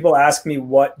is when people ask me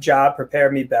what job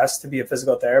prepared me best to be a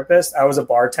physical therapist, I was a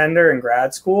bartender in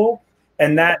grad school.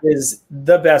 And that is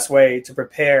the best way to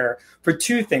prepare for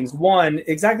two things. One,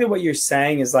 exactly what you're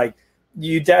saying is like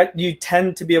you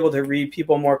tend to be able to read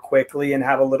people more quickly and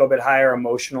have a little bit higher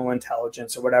emotional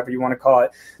intelligence or whatever you want to call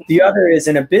it. The other is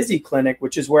in a busy clinic,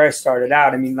 which is where I started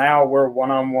out. I mean, now we're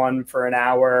one-on-one for an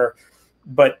hour,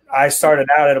 but I started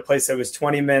out at a place that was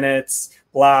 20 minutes,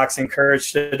 blocks,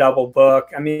 encouraged to double book.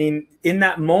 I mean, in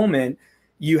that moment,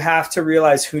 you have to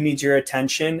realize who needs your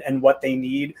attention and what they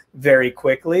need very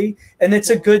quickly. And it's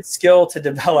a good skill to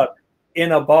develop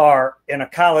in a bar in a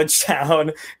college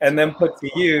town and then put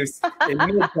to use in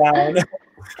Midtown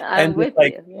and just,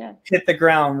 like, hit the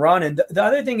ground running. The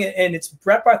other thing, and it's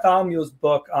Brett Bartholomew's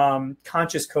book,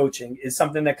 Conscious Coaching, is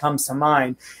something that comes to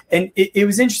mind. And it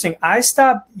was interesting. I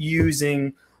stopped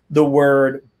using the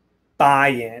word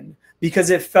buy-in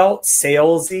because it felt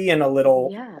salesy and a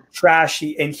little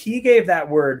trashy. And he gave that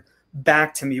word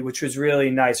back to me, which was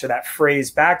really nice, or that phrase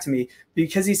back to me,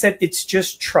 because he said, it's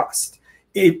just trust.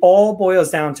 It all boils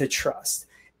down to trust.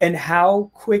 And how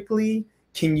quickly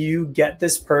can you get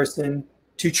this person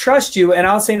to trust you? And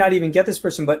I'll say not even get this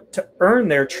person, but to earn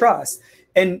their trust.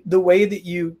 And the way that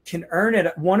you can earn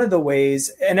it, one of the ways,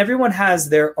 and everyone has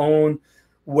their own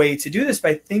way to do this,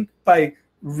 but I think by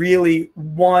really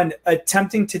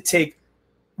attempting to take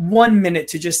 1 minute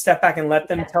to just step back and let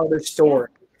them tell their story.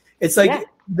 It's like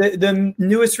the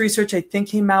newest research I think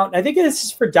came out, and I think this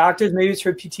is for doctors, maybe it's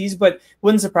for PTs, but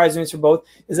wouldn't surprise me, it's for both,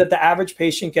 is that the average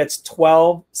patient gets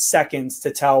 12 seconds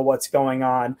to tell what's going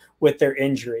on with their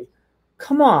injury.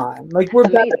 Come on. Like, we're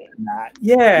better than that.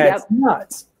 Yeah, it's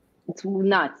nuts. It's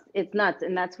nuts. It's nuts.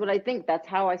 And that's what I think. That's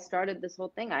how I started this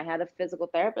whole thing. I had a physical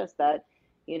therapist that,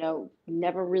 you know,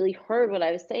 never really heard what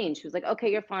I was saying. She was like,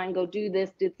 okay, you're fine. Go do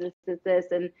this, do this, this, this.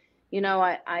 And, you know,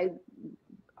 I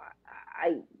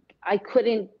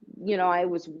couldn't, you know, I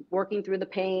was working through the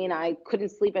pain. I couldn't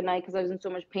sleep at night because I was in so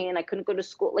much pain. I couldn't go to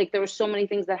school. Like, there were so many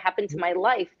things that happened to my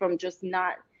life from just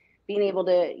not being able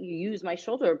to use my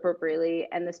shoulder appropriately.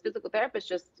 And this physical therapist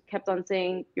just kept on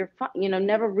saying, you're fine, you know,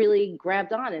 never really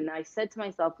grabbed on. And I said to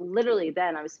myself, literally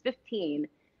then, I was 15,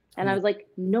 and I was like,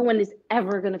 no one is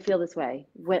ever going to feel this way.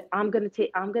 What I'm going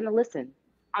to listen.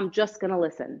 I'm just going to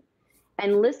listen.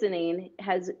 And listening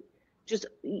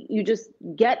you just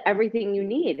get everything you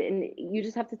need, and you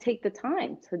just have to take the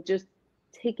time to just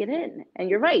take it in. And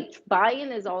you're right.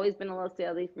 Buy-in has always been a little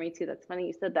salesy for me too. That's funny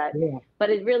you said that, but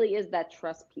it really is that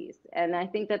trust piece. And I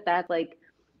think that like,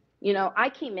 you know, I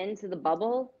came into the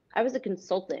bubble, I was a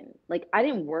consultant. Like, I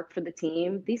didn't work for the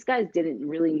team. These guys didn't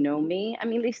really know me. I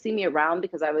mean, they see me around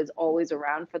because I was always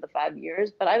around for the 5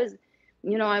 years, but I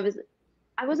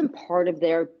wasn't part of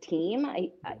their team.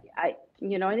 I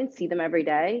didn't see them every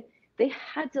day. They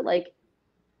had to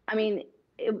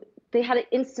they had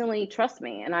to instantly trust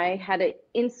me, and I had to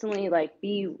instantly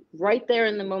be right there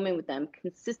in the moment with them,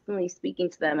 consistently speaking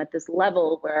to them at this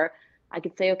level where I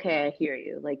could say, okay, I hear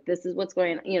you. Like, this is what's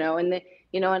going on, and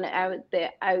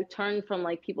I turned from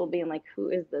people being like, who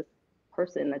is this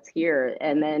person that's here?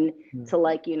 And then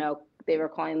to they were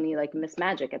calling me Miss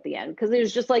Magic at the end. Cause it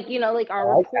was just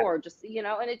our rapport, just,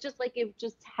 and it just it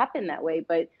just happened that way.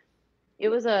 But it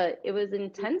was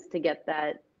intense to get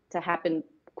that to happen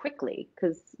quickly,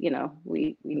 because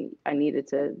I needed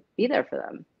to be there for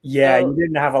them. Yeah, so, you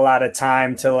didn't have a lot of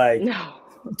time to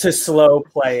to slow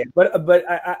play it. But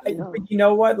you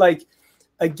know what?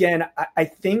 Again, I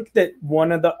think that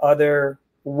one of the other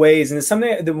ways, and it's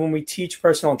something that when we teach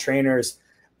personal trainers,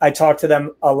 I talk to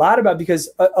them a lot about, because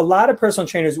a lot of personal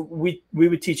trainers, we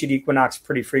would teach at Equinox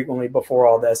pretty frequently before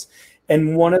all this.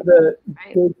 And one of the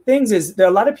big things is there are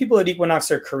a lot of people at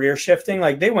Equinox are career shifting.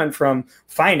 Like, they went from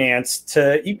finance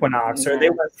to Equinox, or they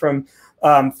went from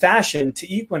fashion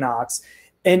to Equinox.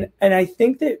 And I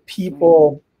think that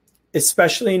people,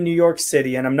 especially in New York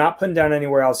City, and I'm not putting down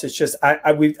anywhere else, it's just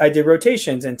I did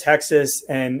rotations in Texas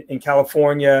and in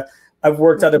California. I've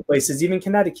worked other places, even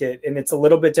Connecticut, and it's a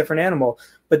little bit different animal.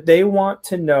 But they want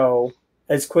to know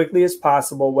as quickly as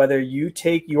possible whether you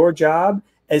take your job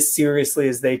as seriously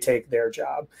as they take their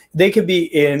job. They could be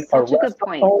in a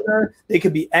restaurant owner, they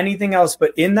could be anything else,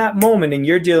 but in that moment, and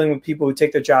you're dealing with people who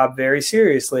take their job very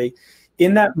seriously,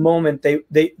 in that moment,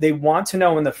 they want to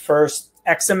know in the first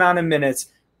X amount of minutes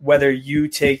whether you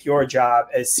take your job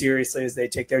as seriously as they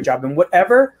take their job. And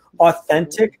whatever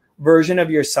authentic, version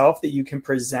of yourself that you can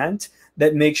present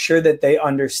that makes sure that they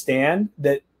understand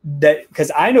that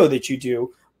because I know that you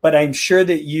do, but I'm sure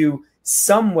that you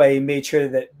some way made sure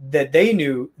that they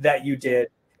knew that you did.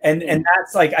 And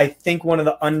that's like, I think one of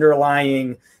the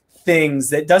underlying things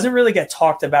that doesn't really get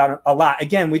talked about a lot.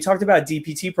 Again, we talked about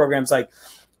DPT programs like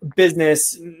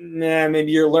business,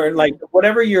 maybe you're learning like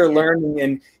whatever you're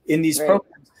learning in these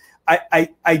programs.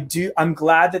 I'm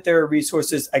glad that there are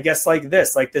resources, I guess, like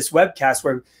this webcast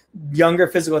where younger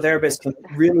physical therapists can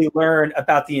really learn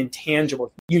about the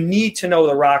intangible. You need to know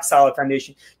the rock solid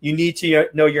foundation. You need to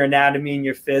know your anatomy and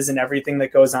your phys and everything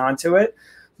that goes on to it.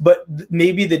 But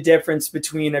maybe the difference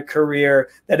between a career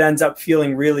that ends up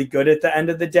feeling really good at the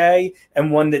end of the day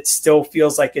and one that still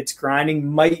feels like it's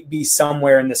grinding might be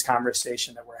somewhere in this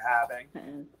conversation that we're having.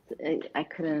 I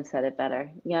couldn't have said it better.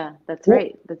 Yeah, that's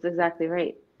right. That's exactly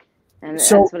right. And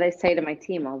that's what I say to my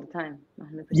team all the time.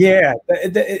 100%. Yeah,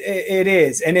 it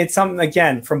is. And it's something,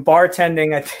 again, from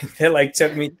bartending, I think that like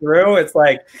took me through. It's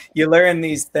like you learn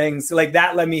these things like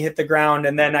that. Let me hit the ground.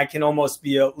 And then I can almost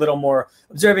be a little more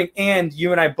observing. And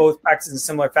you and I both practice in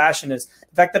similar fashion is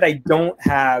the fact that I don't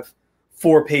have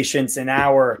 4 patients an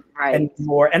hour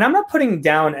anymore. And I'm not putting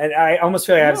down, and I almost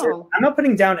feel like I'm not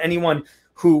putting down anyone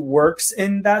who works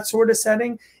in that sort of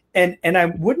setting. And I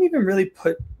wouldn't even really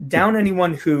put down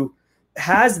anyone who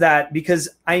has that, because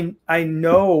I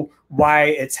know why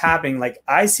it's happening. Like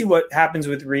I see what happens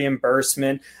with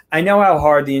reimbursement. I know how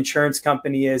hard the insurance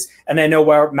company is, and I know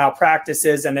where malpractice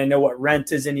is, and I know what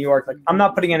rent is in New York. Like I'm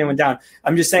not putting anyone down.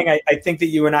 I'm just saying I think that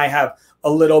you and I have a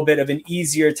little bit of an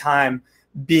easier time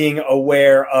being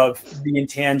aware of the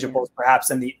intangibles perhaps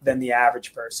than the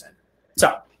average person.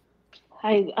 So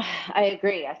I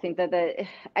agree. I think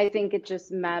I think it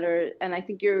just matters. And I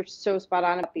think you're so spot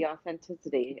on about the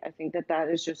authenticity. I think that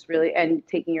is just really, and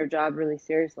taking your job really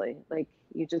seriously. Like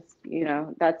you just,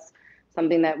 that's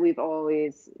something that we've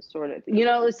always sort of,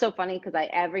 it's so funny because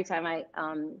every time I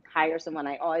hire someone,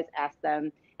 I always ask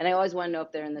them, and I always want to know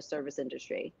if they're in the service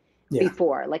industry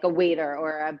before, like a waiter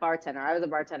or a bartender. I was a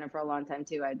bartender for a long time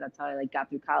too. That's how I got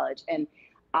through college. And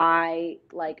I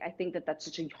think that's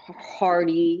such a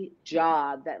hardy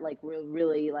job that will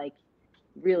really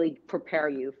prepare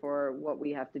you for what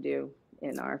we have to do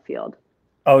in our field.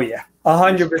 Oh yeah,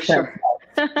 100%. Sure.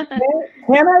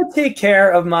 Can I take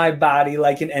care of my body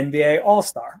like an NBA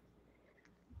All-Star?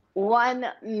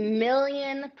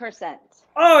 1,000,000%.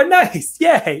 Oh, nice!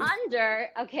 Yay!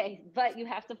 Okay, but you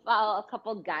have to follow a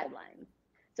couple guidelines.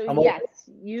 So yes,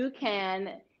 you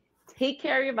can take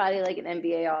care of your body like an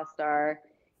NBA All-Star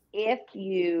if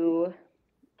you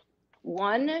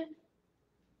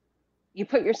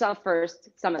put yourself first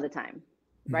some of the time,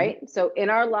 right? Mm-hmm. So in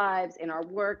our lives, in our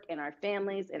work, in our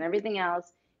families, and everything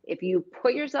else, if you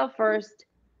put yourself first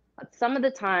some of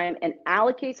the time and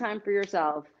allocate time for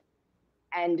yourself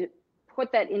and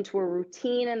put that into a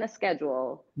routine and a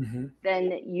schedule,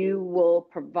 then you will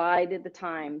provide the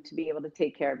time to be able to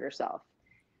take care of yourself.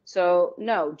 So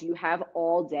no, do you have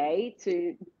all day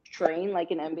to train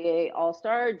like an NBA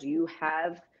All-Star? Do you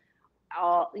have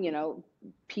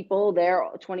people there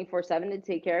 24/7 to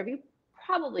take care of you?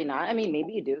 Probably not. I mean,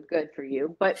 maybe you do, good for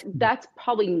you, but that's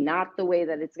probably not the way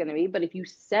that it's going to be. But if you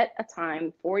set a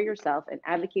time for yourself and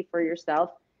advocate for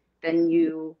yourself, then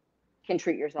you can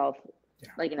treat yourself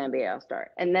like an NBA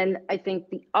All-Star. And then I think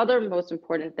the other most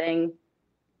important thing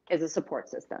is a support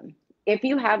system. If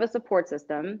you have a support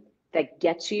system that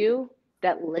gets you,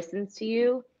 that listens to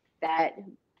you, that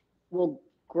will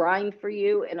grind for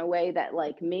you in a way that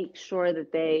makes sure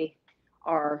that they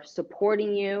are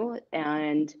supporting you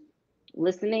and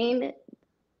listening,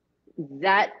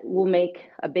 that will make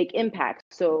a big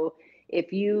impact. So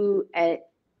if you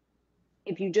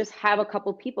just have a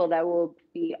couple people that will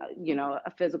be,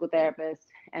 a physical therapist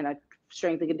and a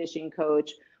strength and conditioning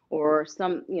coach, or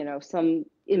some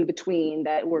in between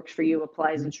that works for you,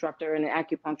 applies instructor and an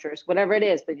acupuncturist, whatever it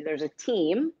is, but there's a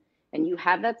team and you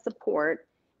have that support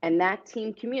and that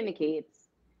team communicates,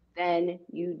 then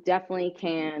you definitely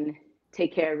can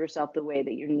take care of yourself the way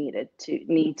that you need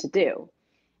to do.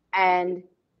 And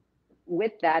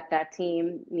with that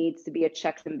team needs to be a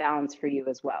checks and balance for you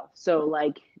as well. So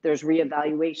there's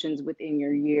reevaluations within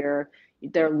your year.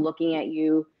 They're looking at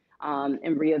you and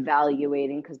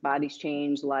reevaluating because bodies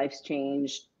change, lives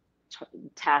change,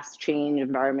 tasks change,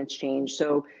 environments change.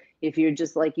 So if you're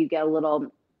just you get a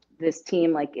little, this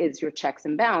team is your checks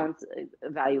and balance,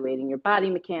 evaluating your body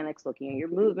mechanics, looking at your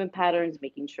movement patterns,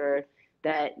 making sure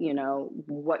that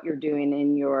what you're doing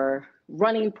in your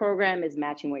running program is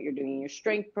matching what you're doing in your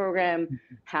strength program,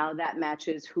 how that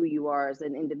matches who you are as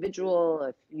an individual,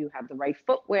 if you have the right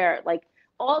footwear,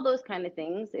 all those kind of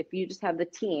things. If you just have the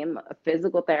team, a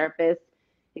physical therapist,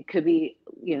 it could be,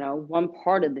 you know, one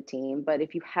part of the team, but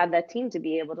if you have that team to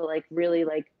be able to like really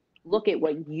like look at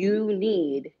what you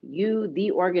need, you,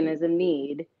 the organism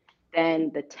need,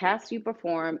 then the tasks you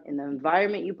perform in the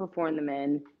environment you perform them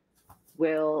in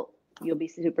you'll be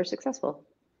super successful.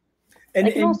 And,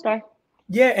 like an all-star.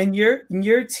 Yeah, and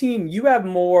your team, you have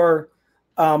more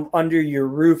under your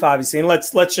roof, obviously. And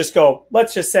let's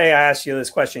just say I asked you this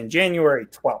question January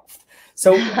 12th.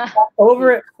 So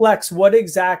over at Flex, what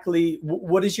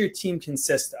does your team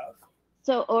consist of?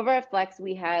 So over at Flex,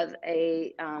 we have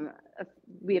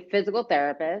we have physical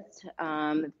therapists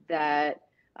that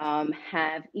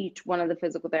have each one of the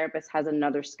physical therapists has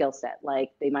another skill set.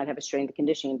 Like they might have a strength and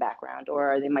conditioning background,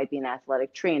 or they might be an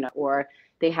athletic trainer, or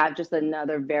they have just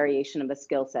another variation of a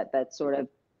skill set that sort of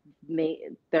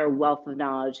their wealth of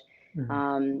knowledge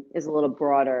is a little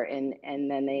broader, and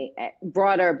then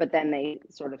but then they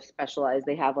sort of specialize.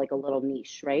 They have like a little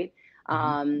niche, right?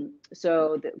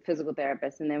 So the physical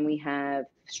therapists, and then we have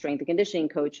strength and conditioning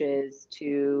coaches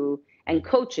and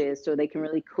coaches, so they can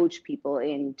really coach people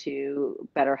into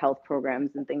better health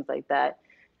programs and things like that.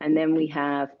 And then we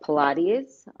have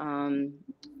Pilates.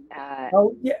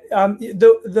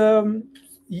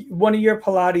 One of your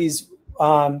Pilates,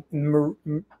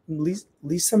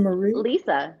 Lisa Marie.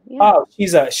 Lisa, yeah. Oh,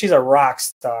 she's a rock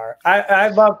star. I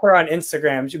love her on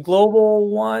Instagram. Global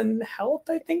One Health,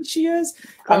 I think she is.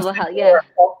 Global Health, yeah.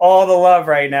 All the love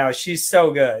right now. She's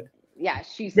so good. Yeah,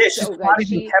 she's so good.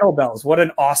 Kettlebells. What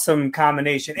an awesome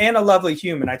combination, and a lovely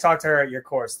human. I talked to her at your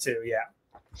course too. Yeah.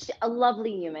 A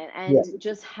lovely human, and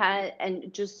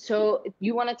so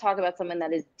you want to talk about someone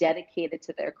that is dedicated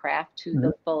to their craft to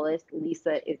the fullest.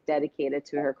 Lisa is dedicated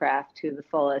to her craft to the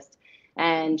fullest,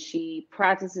 and she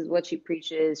practices what she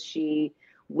preaches. She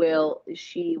will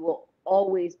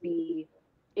always be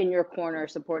in your corner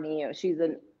supporting you. She's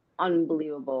an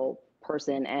unbelievable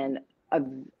person and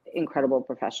an incredible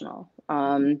professional.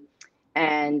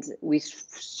 And we're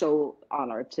so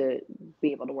honored to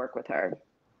be able to work with her.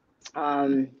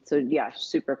 So yeah,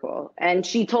 super cool. And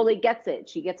she totally gets it.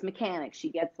 She gets mechanics. She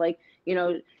gets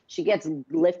she gets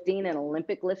lifting and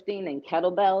Olympic lifting and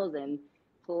kettlebells and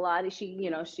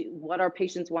Pilates. What our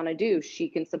patients want to do, she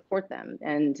can support them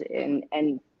and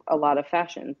in a lot of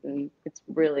fashions. And it's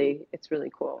really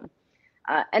cool.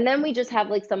 And then we just have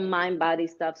like some mind body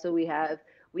stuff. So we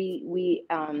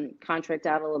contract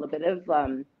out a little bit of,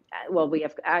 we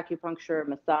have acupuncture,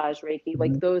 massage, Reiki,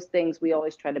 like those things we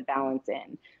always try to balance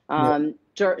in.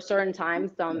 Certain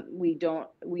times,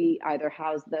 we either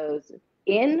house those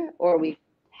in or we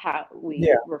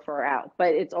refer out,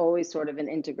 but it's always sort of an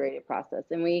integrated process.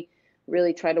 And we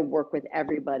really try to work with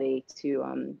everybody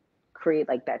to create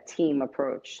like that team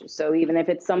approach. So even if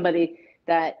it's somebody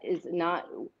that is not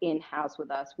in-house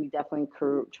with us, we definitely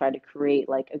try to create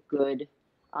like a good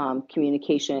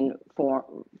communication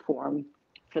form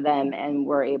for them, and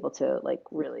we're able to like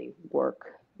really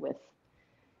work with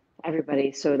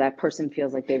everybody so that person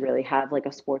feels like they really have like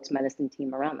a sports medicine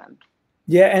team around them.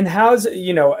 Yeah, and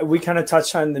we kind of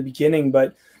touched on in the beginning,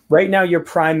 but right now you're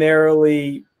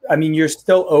primarily, you're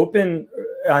still open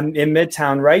in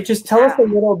Midtown, right? Just tell us a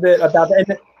little bit about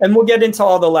that, and we'll get into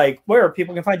all the like where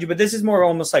people can find you, but this is more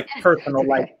almost like personal,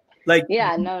 like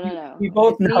yeah, no. We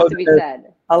both know there's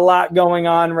a lot going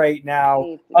on right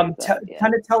now. Kind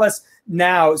of tell us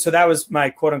now. So that was my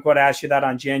quote unquote ask you that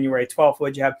on January 12th.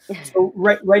 What'd you have? So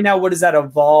right now, what has that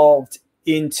evolved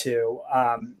into?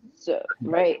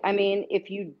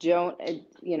 If you don't,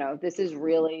 this is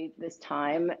really this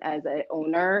time as an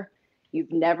owner.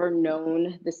 You've never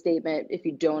known the statement, if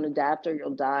you don't adapt or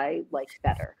you'll die, like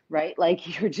better, right? Like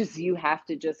you have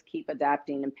to just keep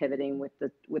adapting and pivoting with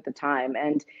the time.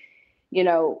 And,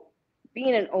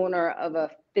 being an owner of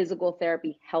a physical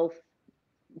therapy, health,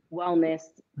 wellness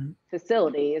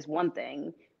facility is one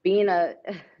thing. Being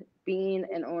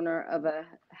an owner of a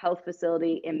health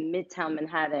facility in Midtown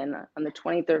Manhattan on the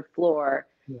 23rd floor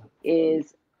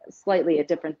is slightly a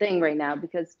different thing right now,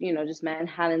 because just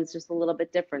Manhattan's just a little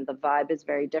bit different. The vibe is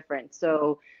very different.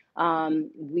 So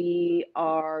we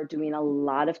are doing a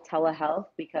lot of telehealth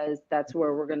because that's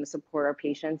where we're going to support our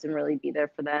patients and really be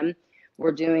there for them.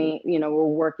 We're doing,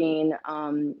 we're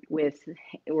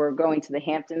going to the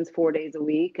Hamptons 4 days a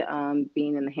week,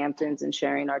 being in the Hamptons and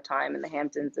sharing our time in the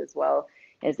Hamptons as well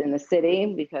as in the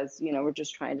city, because we're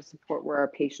just trying to support where our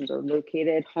patients are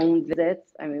located. Home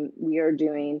visits, we are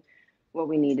doing what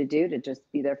we need to do to just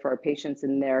be there for our patients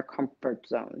in their comfort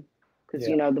zone. Because,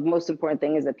 the most important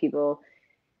thing is that people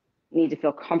need to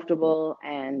feel comfortable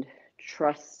and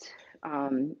trust.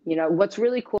 What's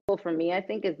really cool for me, I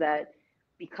think, is that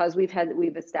because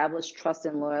we've established trust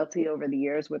and loyalty over the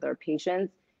years with our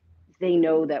patients, they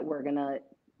know that we're going to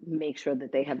make sure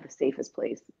that they have the safest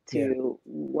place to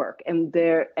work. And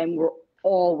we're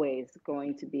always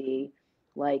going to be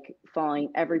like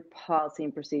following every policy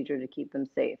and procedure to keep them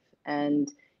safe.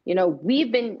 And, you know,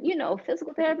 we've been, you know,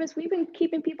 physical therapists, we've been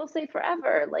keeping people safe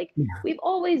forever. Like we've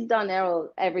always done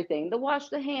everything, the wash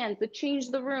the hands, the change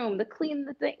the room, the clean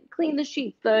the thing, clean the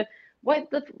sheets, the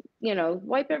wipe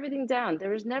everything down.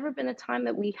 There has never been a time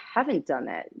that we haven't done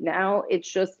it. Now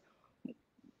it's just,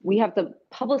 we have to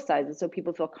publicize it so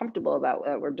people feel comfortable about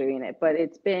that we're doing it. But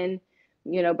it's been,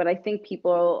 you know, but I think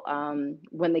people,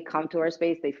 when they come to our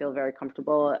space, they feel very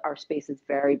comfortable. Our space is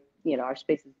very, you know, our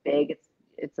space is big.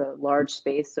 It's a large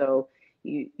space. So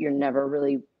you're never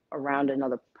really around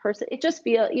another person. It just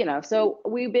feels, you know, so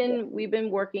we've been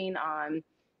working on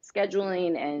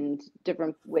scheduling and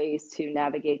different ways to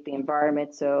navigate the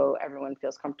environment so everyone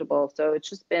feels comfortable. So it's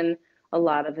just been a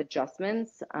lot of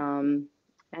adjustments.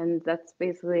 And that's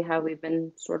basically how we've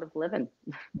been sort of living.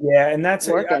 Yeah. And that's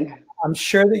working. I'm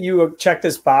sure that you check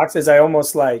this box as I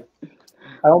almost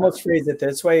phrase it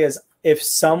this way is if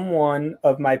someone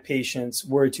of my patients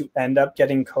were to end up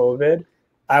getting COVID,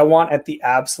 I want at the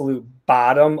absolute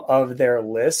bottom of their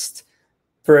list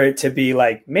for it to be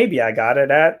like, maybe I got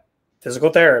it at physical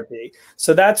therapy.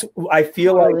 So that's, I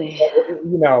feel like, you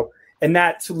know, and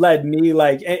that's led me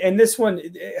like, and this one,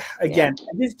 again,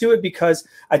 I just do it because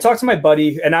I talked to my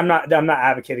buddy, and I'm not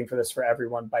advocating for this for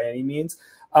everyone by any means.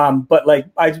 But like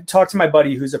I talked to my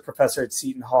buddy who's a professor at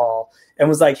Seton Hall and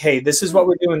was like, hey, this is what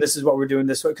we're doing. This is what we're doing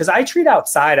this way. Cause I treat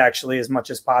outside actually as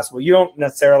much as possible. You don't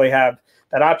necessarily have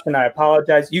that option. I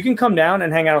apologize. You can come down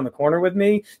and hang out on the corner with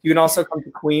me. You can also come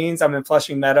to Queens. I'm in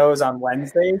Flushing Meadows on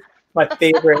Wednesdays. My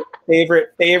favorite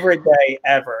day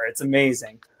ever. It's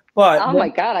amazing. But oh my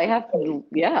God, I have to,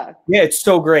 yeah, it's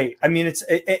so great. I mean,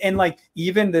 and like,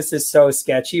 even this is so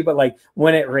sketchy, but like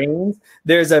when it rains,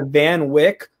 there's a Van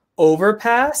Wyck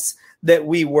overpass that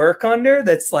we work under.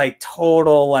 That's like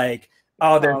total, like,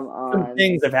 oh, there's some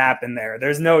things have happened there.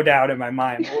 There's no doubt in my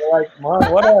mind. We're like,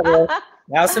 well, whatever.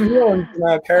 Now some healing can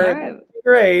occur. Right.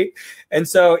 Great. And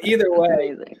so either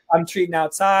way, I'm treating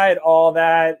outside, all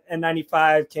that,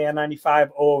 N95,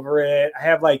 KN95 over it. I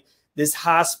have like this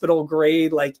hospital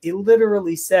grade, like it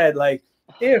literally said, like,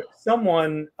 if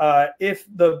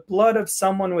the blood of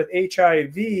someone with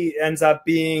HIV ends up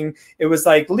being, it was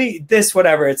like this,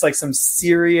 whatever. It's like some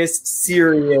serious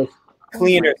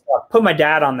cleaner stuff. Put my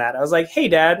dad on that. I was like, hey,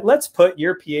 Dad, let's put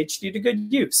your PhD to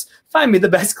good use. Find me the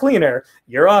best cleaner.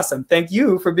 You're awesome. Thank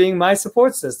you for being my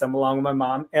support system, along with my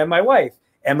mom and my wife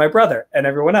and my brother and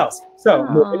everyone else. So,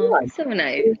 so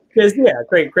nice. Yeah,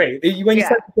 great. When you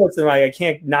said support system, I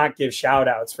can't not give shout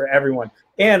outs for everyone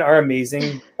and our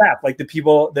amazing staff. Like the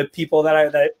people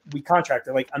that we contract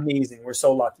are like amazing. We're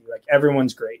so lucky. Like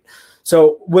everyone's great.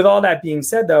 So with all that being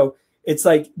said, though, it's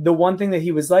like the one thing that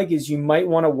he was like is you might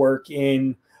want to work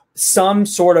in some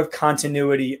sort of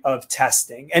continuity of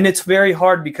testing. And it's very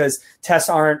hard because tests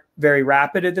aren't very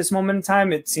rapid at this moment in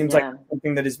time. It seems like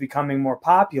something that is becoming more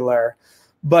popular.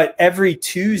 But every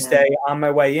Tuesday on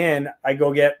my way in, I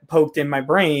go get poked in my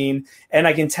brain and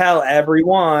I can tell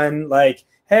everyone like,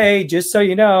 hey, just so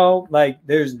you know, like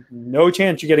there's no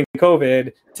chance you're getting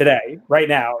COVID today, right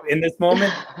now, in this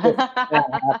moment. It's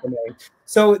not happening.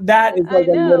 So that is like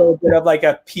a little bit of like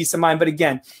a peace of mind. But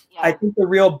again, I think the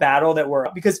real battle that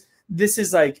because this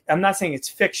is like, I'm not saying it's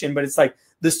fiction, but it's like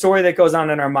the story that goes on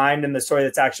in our mind and the story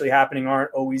that's actually happening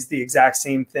aren't always the exact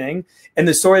same thing. And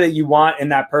the story that you want in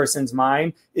that person's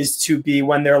mind is to be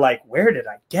when they're like, where did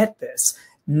I get this?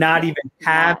 Not even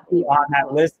have you on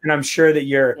that list. And I'm sure that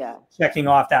you're checking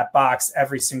off that box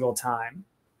every single time.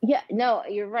 Yeah, no,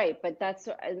 you're right. But that's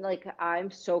like, I'm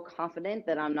so confident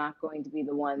that I'm not going to be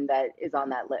the one that is on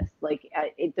that list. Like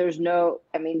there's no,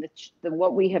 I mean,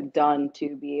 what we have done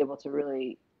to be able to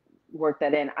really work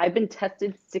that in. I've been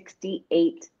tested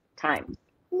 68 times.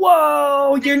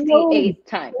 Whoa, your nose.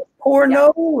 Times. Poor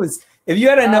nose. If you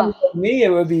had a nose like me, it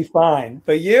would be fine.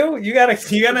 But you got a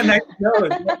nice nose.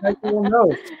 You got a nice little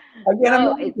nose.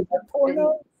 Again, poor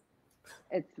nose.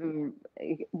 It's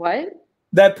what?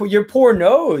 Your poor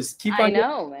nose. I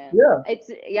know, man. Yeah.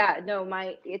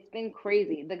 It's been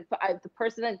crazy. The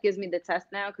person that gives me the test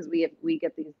now, because we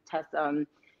get these tests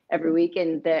every week,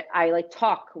 and that I like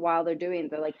talk while they're doing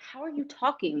it. They're like, how are you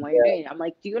talking while you're doing it? I'm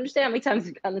like, do you understand how many times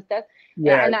you've done this test?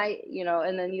 Yeah. And I,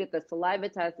 and then you get the saliva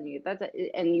test and you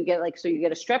get like, so you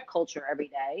get a strep culture every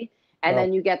day. And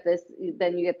then you get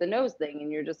the nose thing and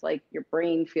you're just like, your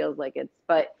brain feels like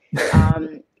but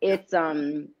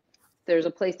there's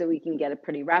a place that we can get it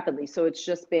pretty rapidly. So it's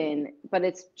just been, but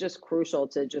it's just crucial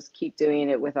to just keep doing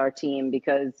it with our team,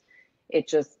 because it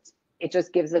just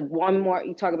gives it one more,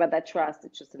 you talk about that trust.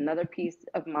 It's just another piece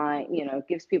of mind,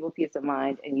 gives people peace of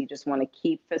mind, and you just want to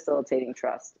keep facilitating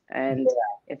trust. And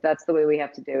if that's the way we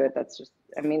have to do it, that's just,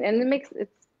 and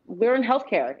we're in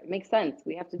healthcare. It makes sense.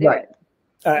 We have to do it.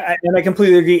 And I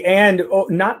completely agree. And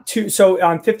so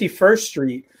on 51st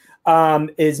Street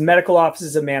is Medical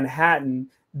Offices of Manhattan.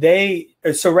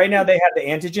 So right now they have the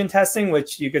antigen testing,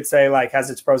 which you could say like has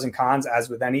its pros and cons as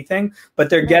with anything, but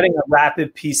they're getting a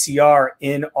rapid PCR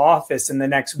in office in the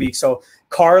next week. So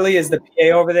Carly is the PA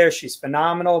over there. She's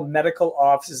phenomenal. Medical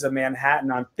Offices of Manhattan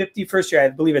on 51st Street. I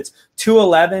believe it's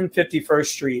 211 51st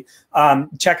Street.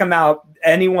 Check them out.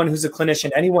 Anyone who's a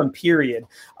clinician, anyone period.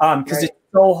 Because it's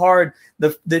so hard.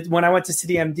 When I went to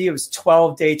CityMD, it was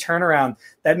 12-day turnaround.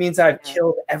 That means I've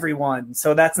killed everyone.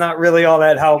 So that's not really all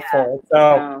that helpful.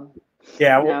 What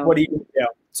do you do?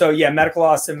 So Medical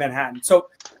Office in Manhattan. So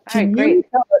can you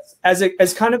tell us,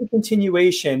 as kind of a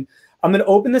continuation, I'm going to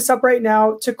open this up right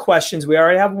now to questions. We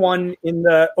already have one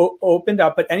opened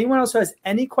up, but anyone else who has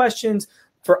any questions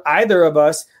for either of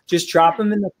us, just drop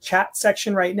them in the chat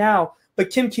section right now.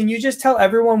 But Kim, can you just tell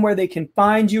everyone where they can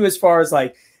find you as far as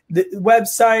like the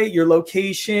website, your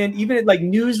location, even like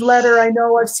newsletter? I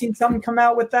know I've seen something come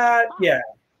out with that. Yeah.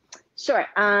 Sure.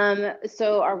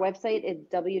 So our website is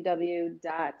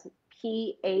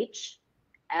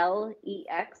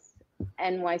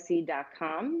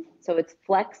www.phlexnyc.com. So it's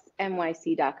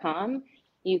flexnyc.com.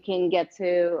 You can get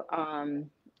to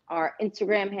our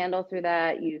Instagram handle through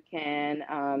that. You can,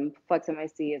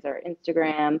 FlexNYC is our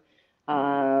Instagram.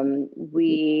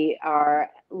 We are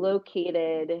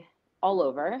located all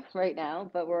over right now,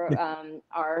 but we're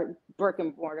our brick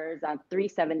and mortar is on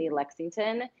 370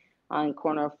 Lexington on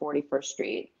corner of 41st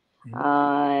Street.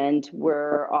 And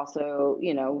we're also,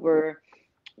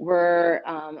 we're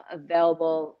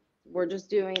available. We're just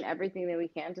doing everything that we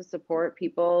can to support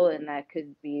people, and that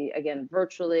could be, again,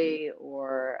 virtually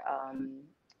or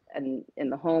in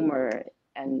the home or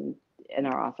and in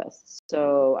our office.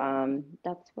 So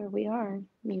that's where we are.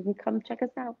 You can come check us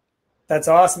out. That's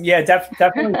awesome. Yeah,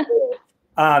 definitely.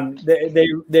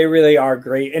 They really are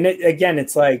great. And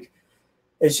it's like,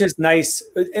 it's just nice.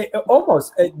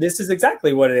 This is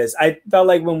exactly what it is. I felt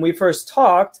like when we first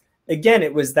talked, again,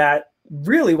 it was that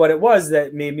really what it was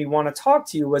that made me want to talk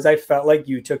to you was I felt like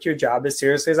you took your job as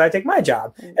seriously as I take my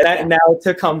job. And now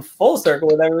to come full circle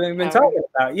with everything we've been talking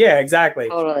about. Yeah, exactly.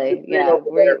 Totally. Yeah.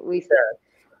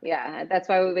 That's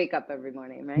why we wake up every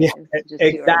morning, right? Yeah,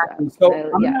 exactly. So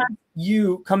I'm not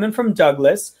you coming from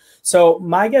Douglas. So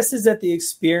my guess is that the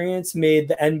experience made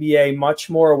the NBA much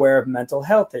more aware of mental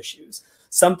health issues,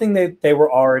 something that they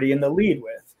were already in the lead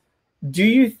with. Do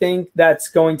you think that's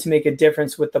going to make a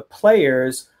difference with the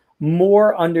players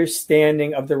more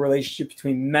understanding of the relationship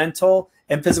between mental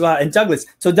and physical health? And Douglas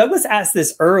asked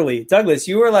this early. Douglas,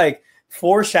 you were like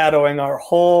foreshadowing our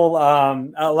whole,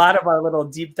 a lot of our little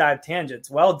deep dive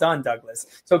tangents. Well done, Douglas.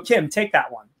 So Kim, take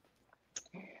that one.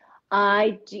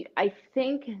 I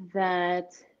think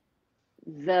that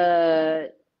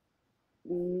the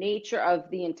nature of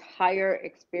the entire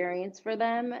experience for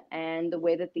them and the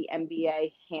way that the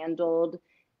NBA handled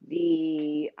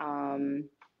the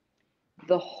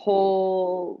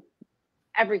whole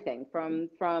everything from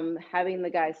having the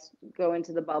guys go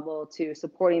into the bubble to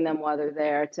supporting them while they're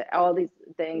there to all these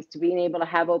things, to being able to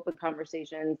have open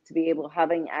conversations, to be able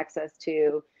having access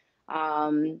to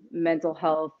mental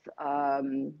health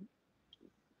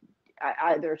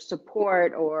either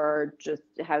support or just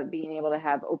being able to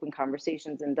have open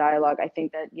conversations and dialogue. I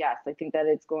think that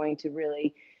it's going to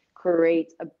really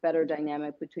create a better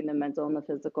dynamic between the mental and the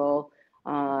physical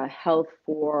health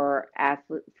for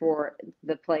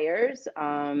the players.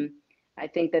 I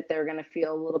think that they're going to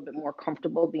feel a little bit more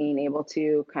comfortable being able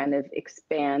to kind of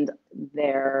expand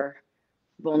their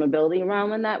vulnerability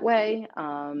realm in that way.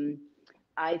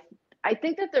 I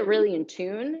think that they're really in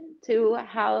tune to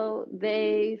how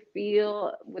they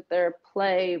feel with their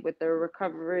play, with their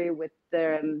recovery, with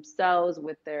themselves,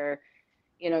 with their,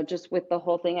 just with the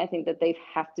whole thing. I think that they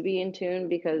have to be in tune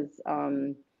because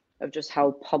of just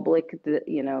how public,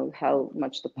 how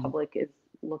much the public is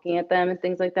looking at them and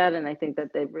things like that. And I think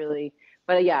that they really,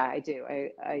 but yeah, I do.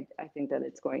 I think that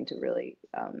it's going to really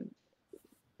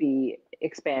be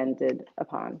expanded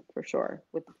upon for sure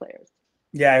with the players.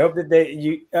 Yeah, I hope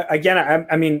that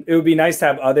I mean, it would be nice to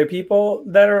have other people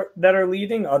that are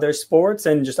leading other sports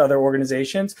and just other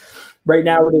organizations. Right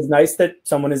now, it is nice that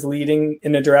someone is leading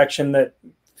in a direction that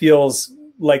feels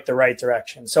like the right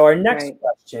direction. So our next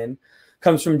question.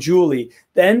 comes from Julie.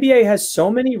 The NBA has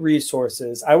so many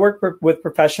resources. I work with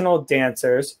professional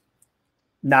dancers,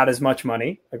 not as much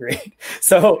money, agreed.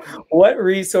 So what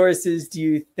resources do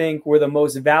you think were the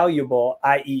most valuable,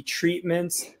 i.e.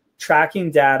 treatments,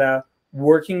 tracking data,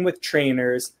 working with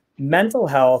trainers, mental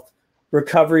health,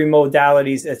 recovery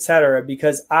modalities, etc.?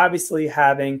 Because obviously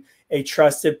having a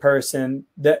trusted person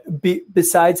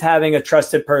besides having a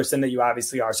trusted person that you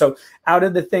obviously are. So out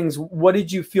of the things, what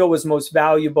did you feel was most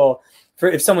valuable for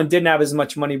if someone didn't have as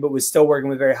much money, but was still working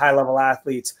with very high level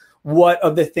athletes? What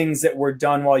of the things that were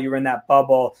done while you were in that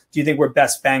bubble do you think were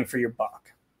best bang for your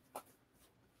buck?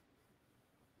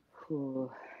 Ooh.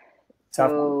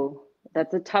 So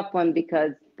that's a tough one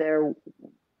because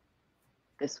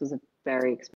this was a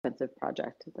very expensive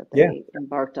project that they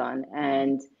embarked on.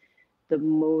 And the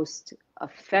most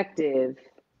effective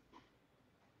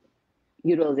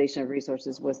utilization of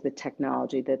resources was the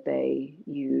technology that they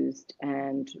used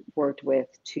and worked with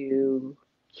to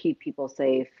keep people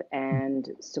safe and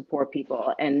support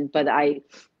people. But I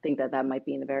think that might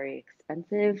be a very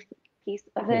expensive piece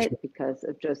of it because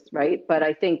of just, right? But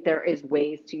I think there is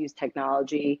ways to use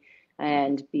technology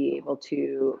and be able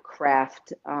to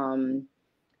craft,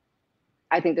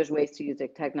 I think there's ways to use the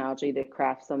technology to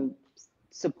craft some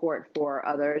support for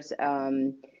others,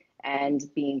 and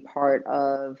being part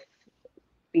of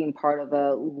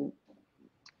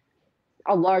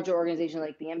a larger organization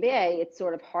like the NBA. It's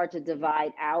sort of hard to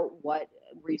divide out what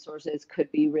resources could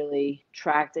be really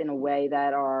tracked in a way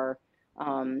that are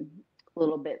a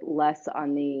little bit less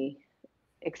on the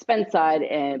expense side,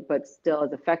 but still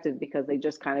as effective because they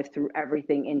just kind of threw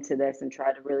everything into this and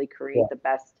tried to really create the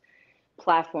best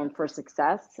platform for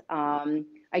success.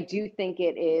 I do think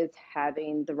it is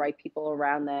having the right people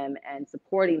around them and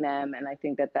supporting them. And I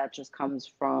think that just comes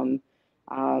from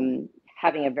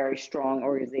having a very strong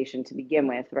organization to begin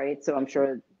with, right? So I'm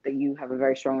sure that you have a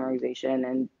very strong organization,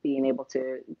 and being able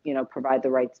to, provide the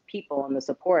right people and the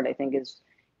support, I think it's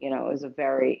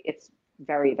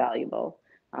very valuable.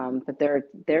 But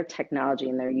their technology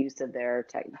and their use of their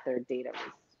data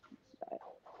was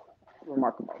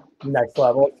remarkable. Next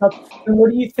level. And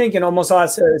what do you think? And almost I'll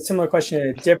ask a similar question in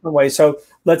a different way. So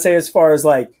let's say, as far as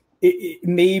like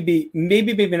maybe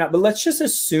not, but let's just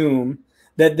assume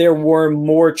that there were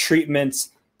more treatments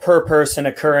per person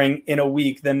occurring in a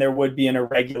week than there would be in a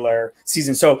regular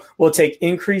season. So we'll take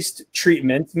increased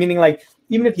treatment, meaning like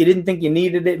even if you didn't think you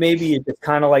needed it, maybe you just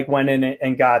kind of like went in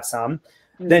and got some.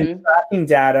 Mm-hmm. Then tracking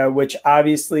data, which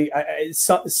obviously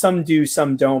some do,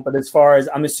 some don't. But as far as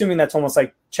I'm assuming, that's almost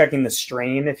like checking the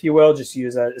strain, if you will, just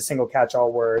use a single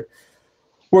catch-all word.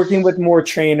 Working with more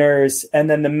trainers, and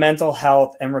then the mental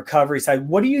health and recovery side.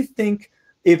 What do you think?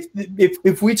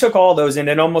 If we took all those, and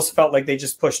it almost felt like they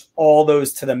just pushed all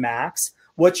those to the max,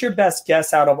 what's your best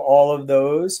guess out of all of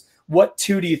those? What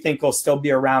two do you think will still be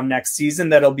around next season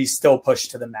that'll be still pushed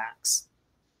to the max?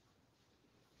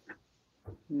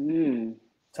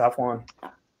 Tough one.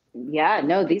 Yeah,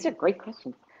 no, these are great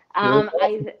questions.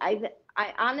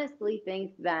 I honestly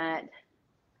think that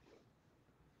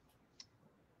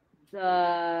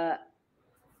the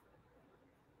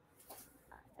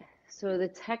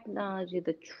technology,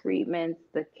 the treatments,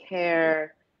 the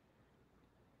care,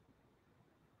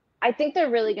 I think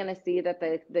they're really going to see that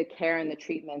the care and the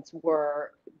treatments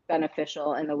were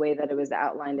beneficial in the way that it was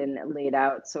outlined and laid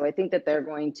out. So I think that they're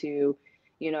going to,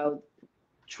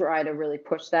 try to really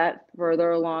push that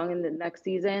further along in the next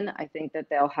season. I think that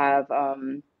they'll have, I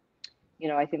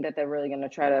think that they're really going to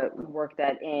try to work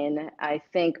that in. I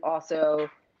think also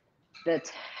the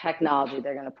technology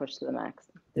they're going to push to the max.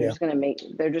 They're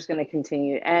just going to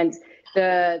continue. And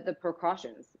the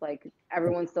precautions, like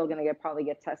everyone's still going to probably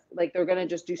get tested. Like they're going to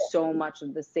just do so much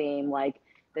of the same, like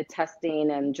the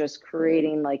testing and just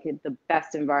creating like the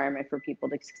best environment for people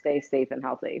to stay safe and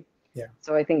healthy. Yeah.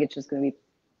 So I think it's just going to be,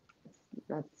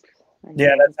 that's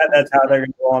how they're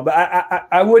going to go on. But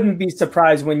I wouldn't be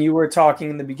surprised when you were talking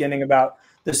in the beginning about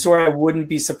the story. I wouldn't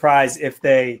be surprised if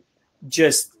they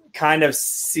just kind of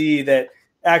see that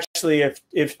actually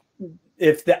if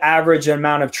the average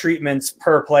amount of treatments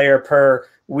per player per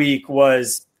week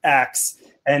was X,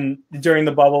 and during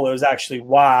the bubble it was actually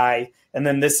Y, and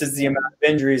then this is the amount of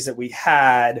injuries that we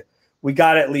had, we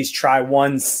got to at least try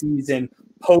one season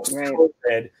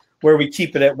post-COVID where we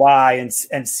keep it at Y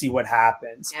and see what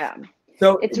happens. Yeah.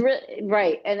 So it's really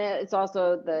right. And it's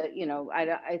also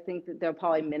I think that they'll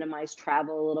probably minimize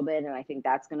travel a little bit. And I think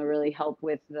that's going to really help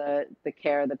with the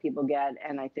care that people get.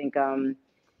 And I think, and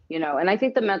I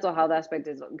think the mental health aspect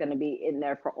is going to be in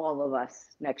there for all of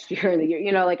us next year.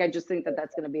 I just think that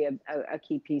that's going to be a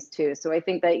key piece too. So I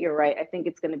think that you're right. I think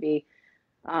it's going to be,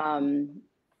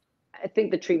 I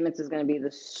think the treatments is going to be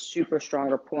the super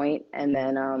stronger point, and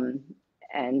then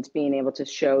and being able to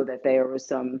show that there was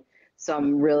some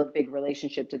real big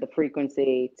relationship to the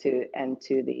frequency to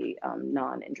the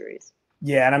non-injuries.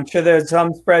 Yeah, and I'm sure there's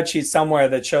some spreadsheet somewhere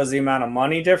that shows the amount of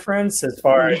money difference as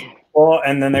far as well,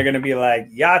 and then they're going to be like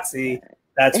Yahtzee.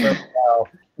 That's where we go.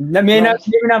 Maybe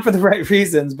not for the right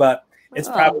reasons, but it's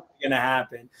probably going to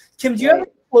happen. Kim, do you have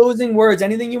any closing words?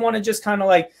 Anything you want to just kind of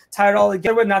like tie it all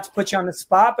together with? Not to put you on the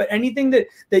spot, but anything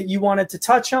that you wanted to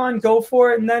touch on, go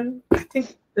for it. And then I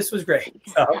think this was great.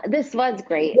 So. This was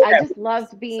great. Yeah. I just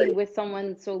loved being with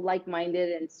someone so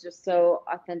like-minded and it's just so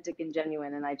authentic and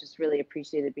genuine. And I just really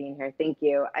appreciated being here. Thank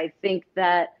you. I think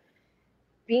that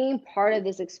being part of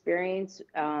this experience,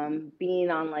 being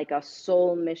on like a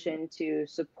soul mission to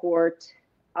support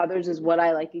others is what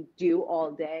I like to do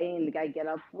all day. And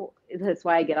that's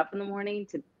why I get up in the morning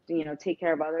to, take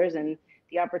care of others, and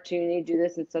the opportunity to do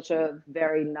this in such a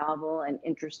very novel and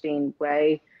interesting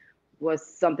way was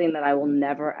something that I will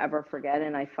never, ever forget.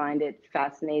 And I find it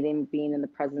fascinating being in the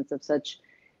presence of such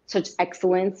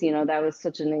excellence. That was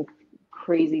such a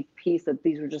crazy piece that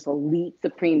these were just elite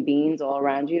supreme beings all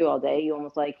around you all day. You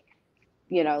almost like,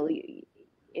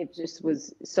 it just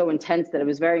was so intense that it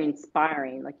was very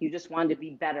inspiring. Like you just wanted to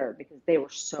be better because they were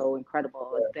so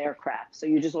incredible at their craft. So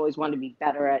you just always wanted to be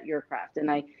better at your craft.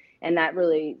 And that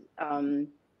really,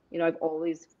 I've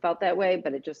always felt that way,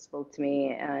 but it just spoke to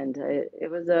me, and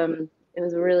it was a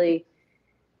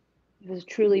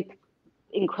truly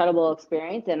incredible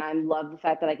experience. And I love the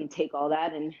fact that I can take all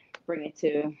that and bring it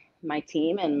to my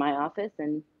team and my office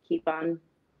and keep on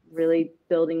really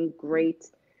building great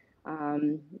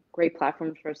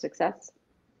platforms for success.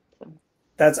 So.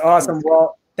 That's awesome.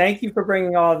 Well, thank you for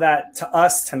bringing all of that to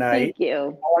us tonight. Thank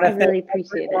you. I really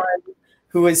appreciate it.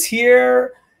 Who is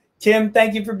here. Kim,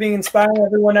 thank you for being inspiring.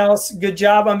 Everyone else, good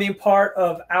job on being part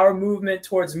of our movement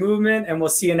towards movement, and we'll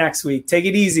see you next week. Take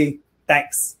it easy.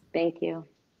 Thanks. Thank you.